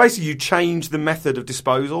basically you change the method of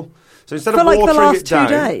disposal. So instead For of like the watering last it down,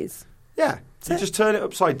 2 days. yeah, you just turn it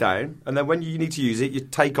upside down, and then when you need to use it, you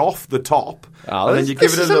take off the top, Oh, and then you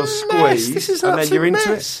give it a little squeeze, This is and then you're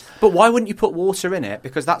into it. But why wouldn't you put water in it?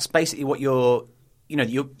 Because that's basically what you're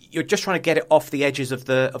just trying to get it off the edges of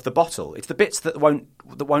the bottle. It's the bits that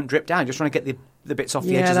won't drip down. You're just trying to get the bits off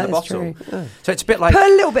the edges of the bottle. True. So it's a bit like Put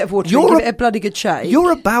a little bit of water in, give it a bloody good shake.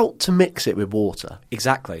 You're about to mix it with water.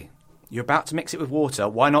 Exactly. You're about to mix it with water.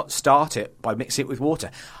 Why not start it by mixing it with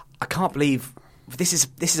water? I can't believe this is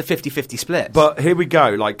a 50-50 split. But here we go.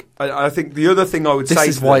 Like, I think the other thing I would This say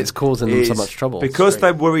is to why them it's causing them so is much trouble. because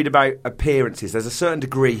they're worried about appearances. There's a certain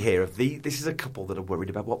degree here of this is a couple that are worried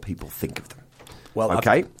about what people think of them. Well,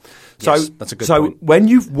 okay. yes, that's a good so point. when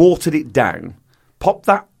you've watered it down, pop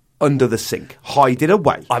that under the sink, hide it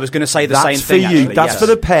away. I was going to say the that's same for thing. you. Actually, That's yes. for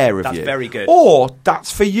the pair of That's you. very good. Or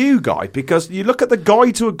that's for you, Guy, because you look at the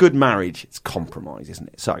guide to a good marriage. It's compromise, isn't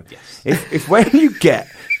it? So if when you get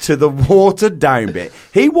to the watered down bit,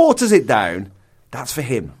 he waters it down. That's for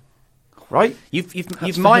him, right? You've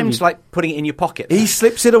mimed like putting it in your pocket. He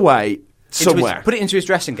slips it away somewhere. Put it into his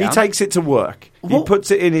dressing gown. He takes it to work. He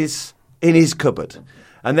puts it in his cupboard.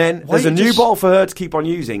 And then there's a new bottle for her to keep on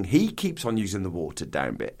using. He keeps on using the watered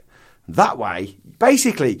down bit. That way,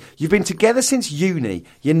 basically, you've been together since uni.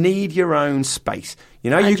 You need your own space. You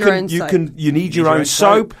know, And you need your own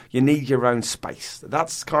soap. You need your own space.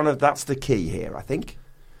 That's the key here, I think.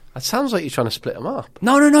 It sounds like you're trying to split them up.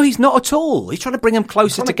 No, he's not at all. He's trying to bring them closer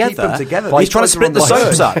He's trying to keep together. them together. He's trying to split the Both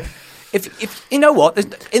soaps are on up. If you know what,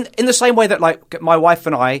 in the same way that like my wife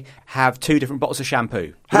and I have 2 different bottles of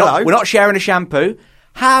shampoo. We're not sharing a shampoo.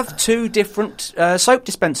 Have 2 different soap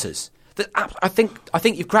dispensers. I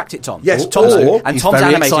think you've cracked it, Tom. Yes, Tom's or- and He's Tom's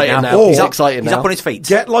very animated excited now. now. He's He's excited He's now. up on his feet.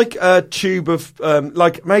 Get like a tube of,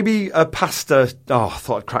 like maybe a pasta. Oh, I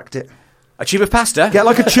thought I'd cracked it. A tube of pasta. Get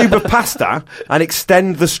like a tube of pasta and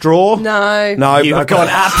extend the straw. No. You have gone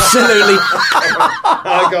absolutely.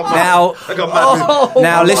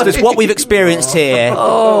 Now, listeners, what we've experienced here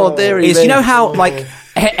is, you know how like,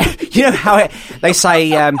 they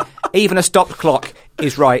say even a stopped clock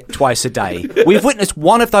is right twice a day. We've witnessed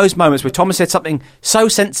one of those moments where Thomas said something so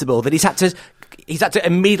sensible that he's had to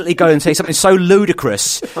immediately go and say something so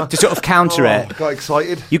ludicrous to sort of counter it. I got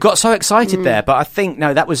excited. You got so excited there, but I think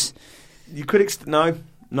that was. You could no,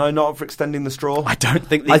 not for extending the straw. I don't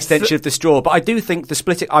think the extension of the straw, but I do think the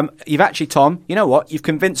splitting. You've actually, Tom. You know what? You've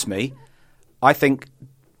convinced me. I think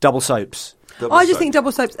double soaps. I just think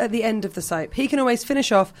double soap's at the end of the soap. He can always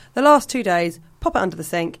finish off the last 2 days, pop it under the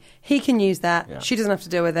sink. He can use that. Yeah. She doesn't have to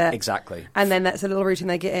deal with it. Exactly. And then that's a little routine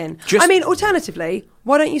they get in. Alternatively,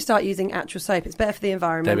 why don't you start using actual soap? It's better for the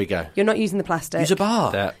environment. There we go. You're not using the plastic. Use a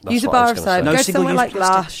bar. Use a bar of soap. No Go to somewhere like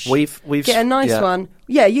plastic. Lush. We've get a nice one.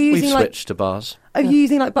 Yeah, you're using we've like switched to bars. Are you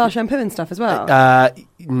using like bar shampoo and stuff as well?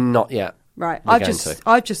 Not yet. Right. We're I've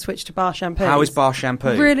going just switched to bar shampoo. How is bar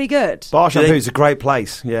shampoo? Really good. Bar shampoo's a great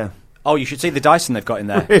place. Yeah. Oh, you should see the Dyson they've got in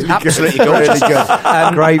there. Really Absolutely good. gorgeous. Really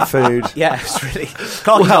good. Great food. Yeah, it's really.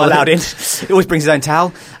 Can't get allowed in. He always brings his own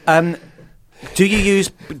towel. Do you use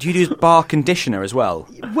bar conditioner as well?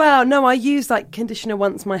 Well, no, I use like conditioner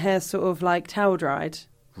once my hair's sort of like towel dried.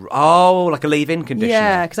 Oh, like a leave-in conditioner.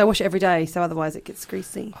 Yeah, because I wash it every day, so otherwise it gets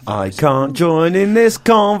greasy. I can't join in this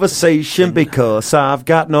conversation because I've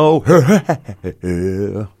got no.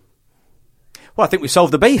 Well, I think we've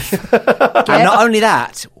solved the beef. And not only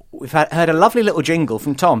that, we've heard a lovely little jingle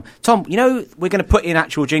from Tom. Tom, we're going to put in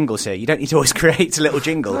actual jingles here. You don't need to always create a little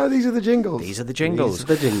jingle. No, these are the jingles. These are the jingles.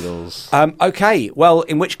 Okay, well,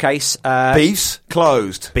 in which case... Beef's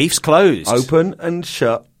closed. Beef's closed. Open and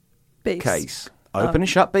shut Beefs. case. Open and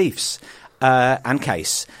shut beefs. And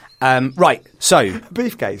case. Right, so...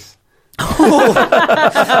 Beef case.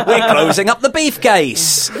 We're closing up the beef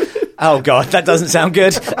case. Oh, God, that doesn't sound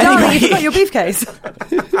good. Darling, you forgot your beef case.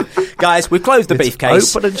 Guys, we've closed the beef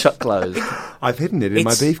case. Open and shut closed. I've hidden it in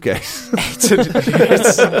my beef case. It's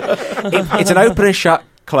an open and shut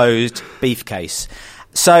closed beef case.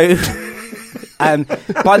 So...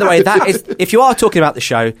 by the way, that is, if you are talking about the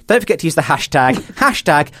show, don't forget to use the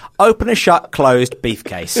hashtag open and shut closed beef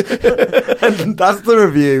case. And that's the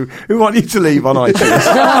review we want you to leave on iTunes.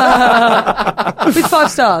 With 5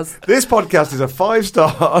 stars. This podcast is a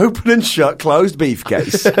 5-star open and shut closed beef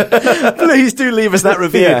case. Please do leave us that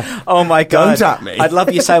review. Yeah. Oh my God. Don't at me. I'd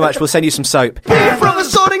love you so much. We'll send you some soap. Beef from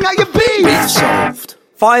sorting out your beef. Solved.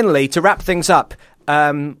 Finally, to wrap things up,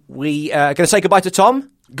 we are going to say goodbye to Tom.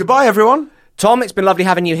 Goodbye, everyone. Tom, it's been lovely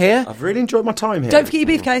having you here. I've really enjoyed my time here. Don't forget your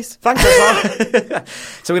beef case. Thanks, Ezra.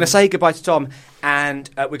 So we're going to say goodbye to Tom, and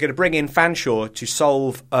we're going to bring in Fanshawe to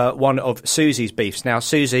solve one of Susie's beefs. Now,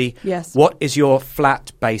 Susie, Yes. what is your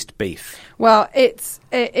flat-based beef? Well, it's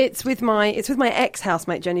with my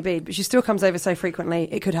ex-housemate Jenny Bede, but she still comes over so frequently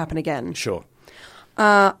it could happen again. Sure.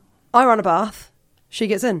 I run a bath. She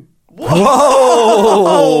gets in. Whoa!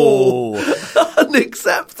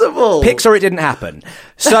 Unacceptable. Pics or it didn't happen.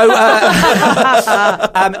 So,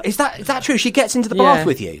 is that true? She gets into the bath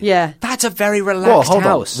with you? Yeah. That's a very relaxed Hold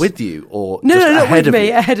house. on. With you or No, just not ahead with of me.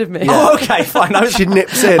 you? Ahead of me. Oh, okay, fine. She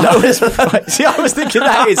nips in. I was thinking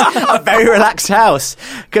that is a very relaxed house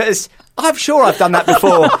because I'm sure I've done that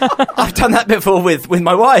before. I've done that before with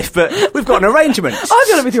my wife, but we've got an arrangement. I've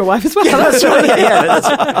done it with your wife as well. Yeah, that's right. Yeah, that's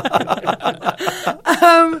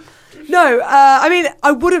right. No, I mean,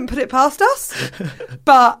 I wouldn't put it past us,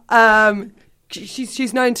 but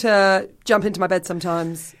she's known to jump into my bed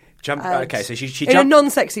sometimes. Okay, so she in a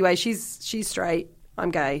non-sexy way. She's straight.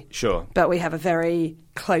 I'm gay. Sure. But we have a very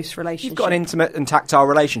close relationship. You've got an intimate and tactile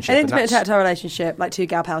relationship. An and intimate and that's- tactile relationship, like two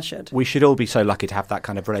gal pals should. We should all be so lucky to have that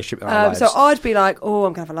kind of relationship in our lives. So I'd be like, oh,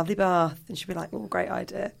 I'm going to have a lovely bath. And she'd be like, oh, great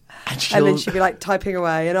idea. And then she'd be like typing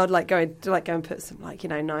away. And I'd like go and put some like,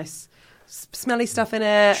 nice smelly stuff in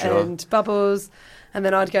it and bubbles. And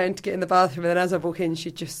then I'd go in to get in the bathroom. And then as I walk in,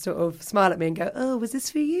 she'd just sort of smile at me and go, oh, was this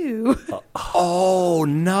for you? Oh,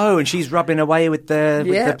 no. And she's rubbing away with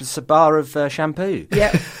the bar of shampoo.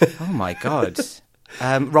 Yeah. Oh, my God.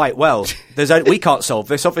 Right, well, we can't solve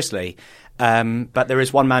this, obviously. But there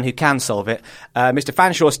is one man who can solve it. Mr.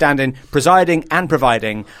 Fanshawe standing, presiding and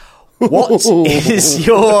providing. What is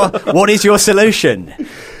your solution?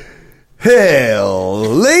 Hell,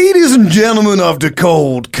 ladies and gentlemen of the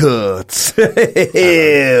cold cuts.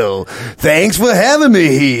 Hell, thanks for having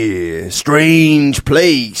me here. Strange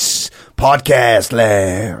place, podcast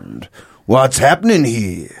land. What's happening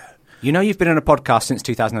here? You know you've been on a podcast since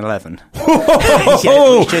 2011.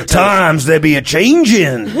 Times there be a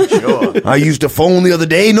changing. Sure. I used a phone the other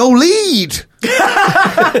day, no lead.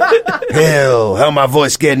 Hell, how my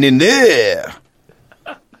voice getting in there?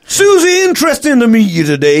 Susie, interesting to meet you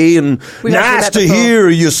today, and nice to hear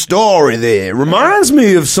your story there. Reminds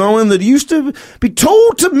me of something that used to be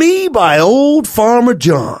told to me by old Farmer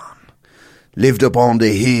John. Lived up on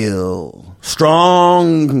the hill,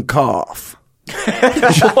 strong and cough.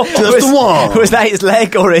 Just the one. Was that his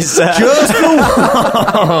leg or his... Just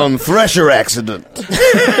the one. Thresher accident.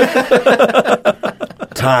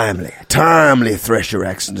 Timely thresher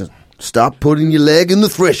accident. Stop putting your leg in the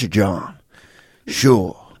thresher, John.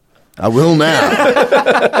 Sure. I will now.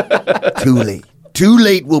 Too late. Too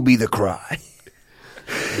late will be the cry.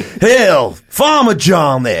 Hell, Farmer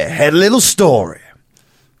John there had a little story.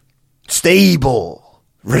 Stable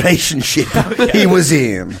relationship he was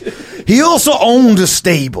in. He also owned a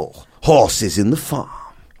stable. Horses in the farm.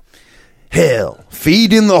 Hell,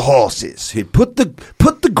 feeding the horses. He'd put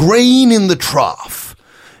the grain in the trough.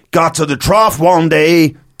 Got to the trough one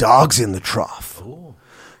day, dogs in the trough. Ooh.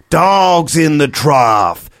 Dogs in the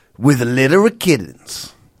trough. With a litter of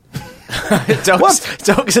kittens. Dogs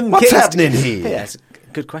and what's kittens. happening here? Yeah, it's a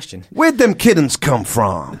good question. Where'd them kittens come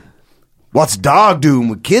from? What's dog doing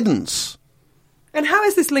with kittens? And how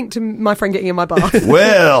is this linked to my friend getting in my bath?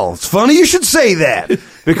 Well, it's funny you should say that.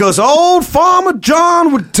 Because old Farmer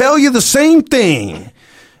John would tell you the same thing.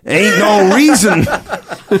 Ain't no reason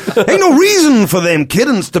for them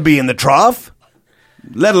kittens to be in the trough.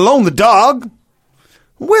 Let alone the dog.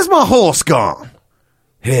 Where's my horse gone?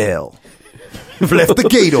 Hell, I've left the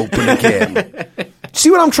gate open again.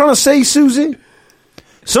 See what I'm trying to say, Susie?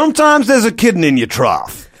 Sometimes there's a kitten in your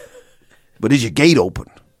trough. But is your gate open?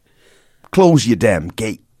 Close your damn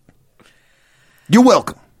gate. You're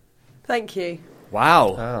welcome. Thank you. Wow.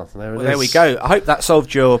 Oh, there we go. I hope that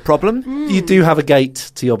solved your problem. You do have a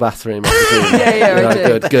gate to your bathroom, I presume. Yeah,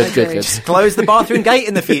 I do. Good. Close the bathroom gate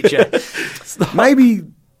in the future. Maybe...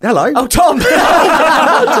 Hello. Oh, Tom.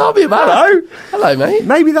 Tommy, hello, mate.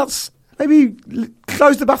 Maybe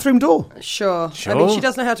close the bathroom door. Sure. I mean, she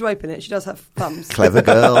does know how to open it. She does have thumbs. Clever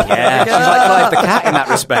girl. Yeah, she's like Clive the cat in that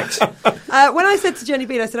respect. When I said to Jenny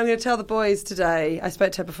Bede, I said, I'm going to tell the boys today, I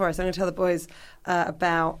spoke to her before, I said, I'm going to tell the boys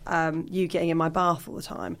about you getting in my bath all the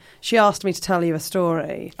time. She asked me to tell you a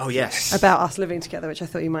story. Oh, yes. About us living together, which I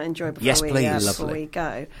thought you might enjoy before we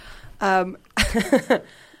go.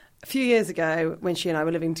 A few years ago, when she and I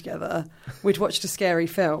were living together, we'd watched a scary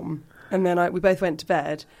film, and then we both went to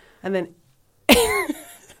bed, and then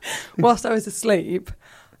whilst I was asleep,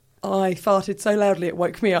 I farted so loudly it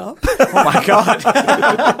woke me up. Oh, my God.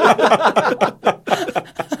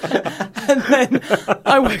 And then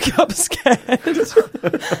I woke up scared.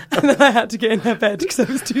 And then I had to get in her bed because I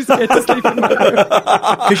was too scared to sleep in my room.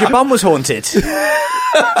 Because your bum was haunted.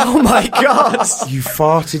 Oh my God. You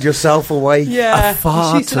farted yourself awake. Yeah.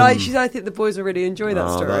 fart She said, I think the boys will really enjoy that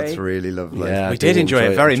story. That's really lovely. Yeah, We I did do enjoy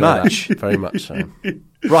it very much. that. Very much so.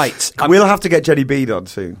 Right. We'll have to get Jenny Bede on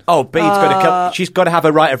soon Oh, Bede's got to come. She's got to have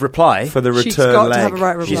a right of reply. for the She's return got leg. to have a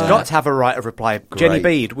right reply. She's got to have a right of reply. Jenny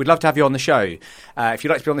Bede, we'd love to have you on the show. If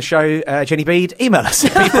you'd like to be on the show, Jenny Bede, email us.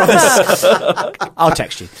 Beef Brothers. I'll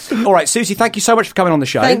text you. All right, Susie, thank you so much for coming on the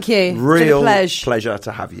show. Thank you. It's been a Real pleasure. pleasure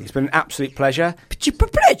to have you. It's been an absolute pleasure.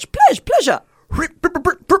 Pleasure.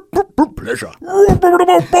 Pleasure.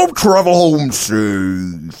 Travel home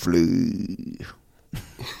safely.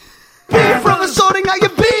 Beef Brothers sorting out your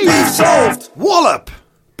beef. Solved. Wallop.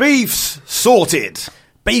 Beef's sorted.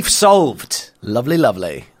 Beef solved. Lovely,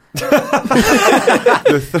 lovely. I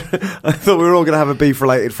thought we were all going to have a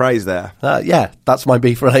beef-related phrase there. Yeah, that's my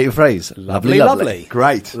beef-related phrase. Lovely, lovely.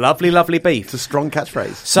 Great. Lovely, lovely beef. It's a strong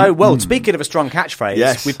catchphrase. So, well, speaking of a strong catchphrase,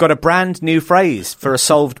 Yes. we've got a brand new phrase for a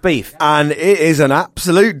solved beef. And it is an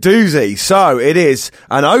absolute doozy. So it is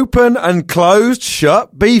an open and closed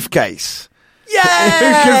shut beef case. Yay! Who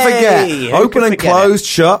can forget? Who Open can and forget closed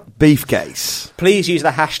shut beef case. it? Please use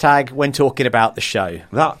the hashtag when talking about the show.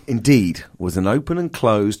 That indeed was an open and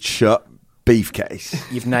closed shut beef case.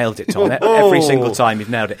 You've nailed it, Tom. Every single time you've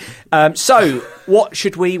nailed it. So, what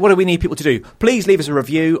do we need people to do? Please leave us a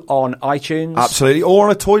review on iTunes. Absolutely. Or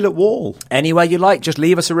on a toilet wall. Anywhere you like, just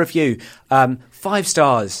leave us a review. 5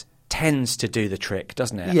 stars tends to do the trick,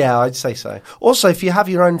 doesn't it? Yeah, I'd say so. Also, if you have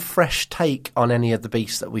your own fresh take on any of the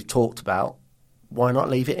beasts that we've talked about, why not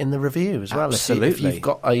leave it in the review as well? Absolutely. If you've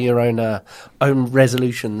got your own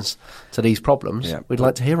resolutions to these problems, we'd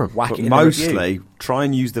like to hear them. Whack But it in the review. mostly, try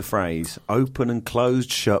and use the phrase open and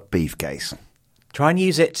closed shut beef case. Try and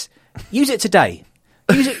use it. Use it today.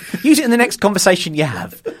 Use it in the next conversation you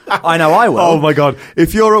have. I know I will. Oh my God.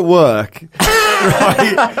 If you're at work,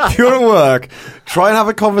 right, if you're at work, try and have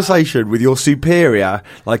a conversation with your superior,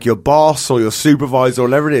 like your boss or your supervisor or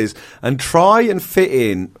whatever it is, and try and fit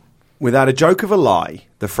in, without a joke of a lie,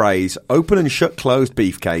 the phrase open and shut closed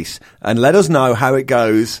beef case, and let us know how it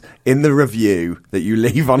goes in the review that you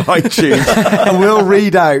leave on iTunes, and we'll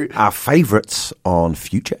read out our favourites on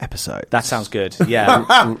future episodes. That sounds good. Yeah.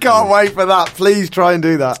 Can't wait for that. Please try and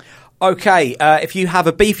do that. Okay, if you have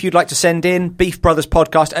a beef you'd like to send in,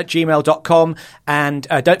 beefbrotherspodcast@gmail.com, and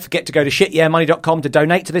don't forget to go to shityeahmoney.com to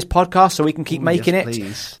donate to this podcast so we can keep making it.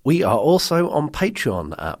 Please. We are also on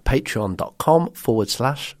Patreon at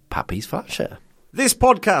patreon.com/Pappy's Flatshare. This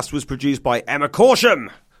podcast was produced by Emma Corsham.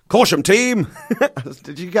 Corsham team.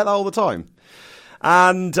 Did you get that all the time?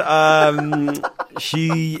 And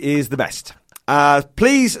she is the best.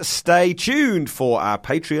 Please stay tuned for our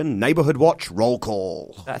Patreon Neighbourhood Watch roll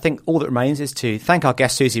call. I think all that remains is to thank our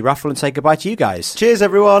guest Susie Ruffle and say goodbye to you guys. Cheers,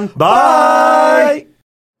 everyone. Bye.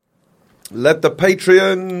 Let the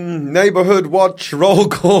Patreon Neighbourhood Watch roll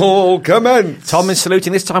call commence. Tom is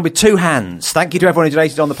saluting this time with 2 hands. Thank you to everyone who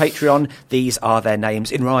donated on the Patreon. These are their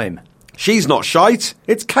names in rhyme. She's not shite.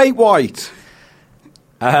 It's Kate White.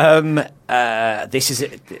 This is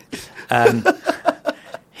it.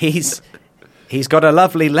 He's got a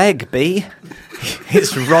lovely leg, B.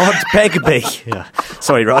 It's Rod Begbie. Yeah.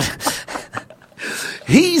 Sorry, Rod.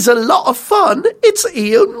 He's a lot of fun. It's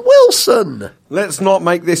Ian Wilson. Let's not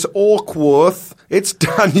make this Awkworth. It's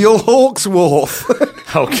Daniel Hawksworth.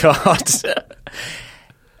 Oh, God.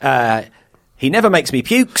 He never makes me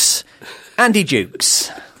pukes, and he jukes.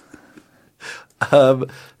 I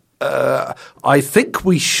think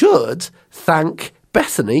we should thank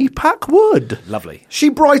Bethany Packwood. Lovely. She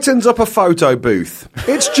brightens up a photo booth.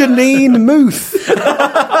 It's Janine Muth.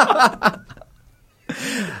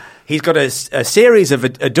 He's got a series of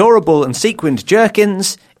adorable and sequined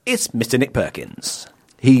jerkins. It's Mr. Nick Perkins.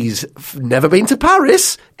 He's never been to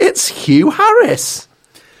Paris. It's Hugh Harris.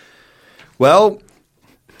 Well,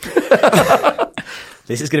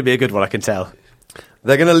 This is going to be a good one, I can tell.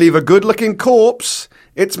 they're going to leave a good-looking corpse.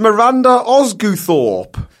 It's Miranda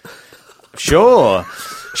Osguthorpe. Sure.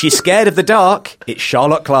 She's scared of the dark. It's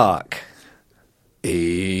Charlotte Clark.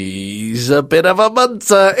 He's a bit of a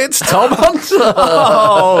munter. It's Tom Hunter.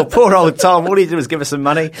 Oh, poor old Tom. All he did was give us some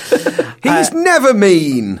money. He's never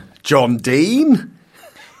mean. John Dean.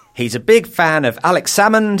 He's a big fan of Alex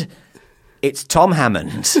Salmond. It's Tom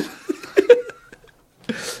Hammond.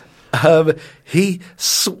 He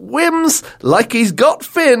swims like he's got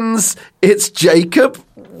fins. It's Jacob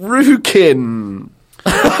Rukin.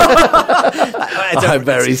 I'm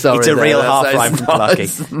very sorry. It's a there. real That's- half rhyme it's from not- Clarky.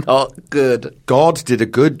 It's not good. God did a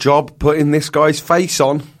good job putting this guy's face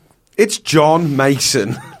on. It's John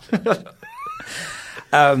Mason.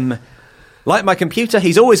 Like my computer,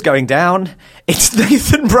 he's always going down. It's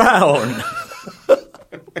Nathan Brown.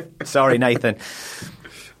 Sorry, Nathan.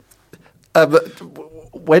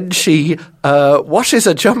 When she washes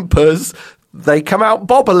her jumpers, they come out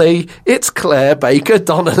bobbly. It's Claire Baker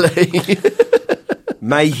Donnelly.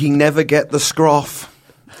 May he never get the scroff.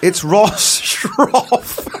 It's Ross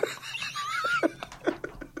Schroff.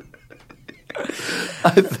 I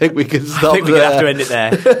think we can stop I think we're going to have to end it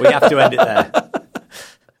there. We have to end it there.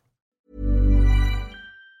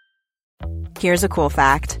 Here's a cool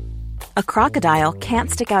fact. A crocodile can't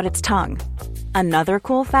stick out its tongue. Another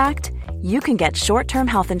cool fact, you can get short-term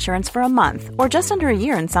health insurance for a month or just under a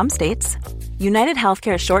year in some states. United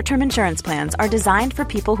Healthcare short-term insurance plans are designed for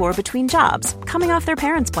people who are between jobs, coming off their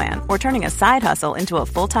parents' plan, or turning a side hustle into a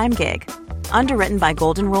full-time gig. Underwritten by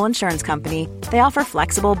Golden Rule Insurance Company, they offer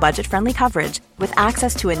flexible, budget-friendly coverage with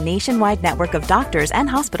access to a nationwide network of doctors and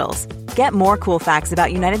hospitals. Get more cool facts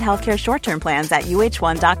about United Healthcare short-term plans at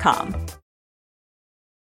uh1.com.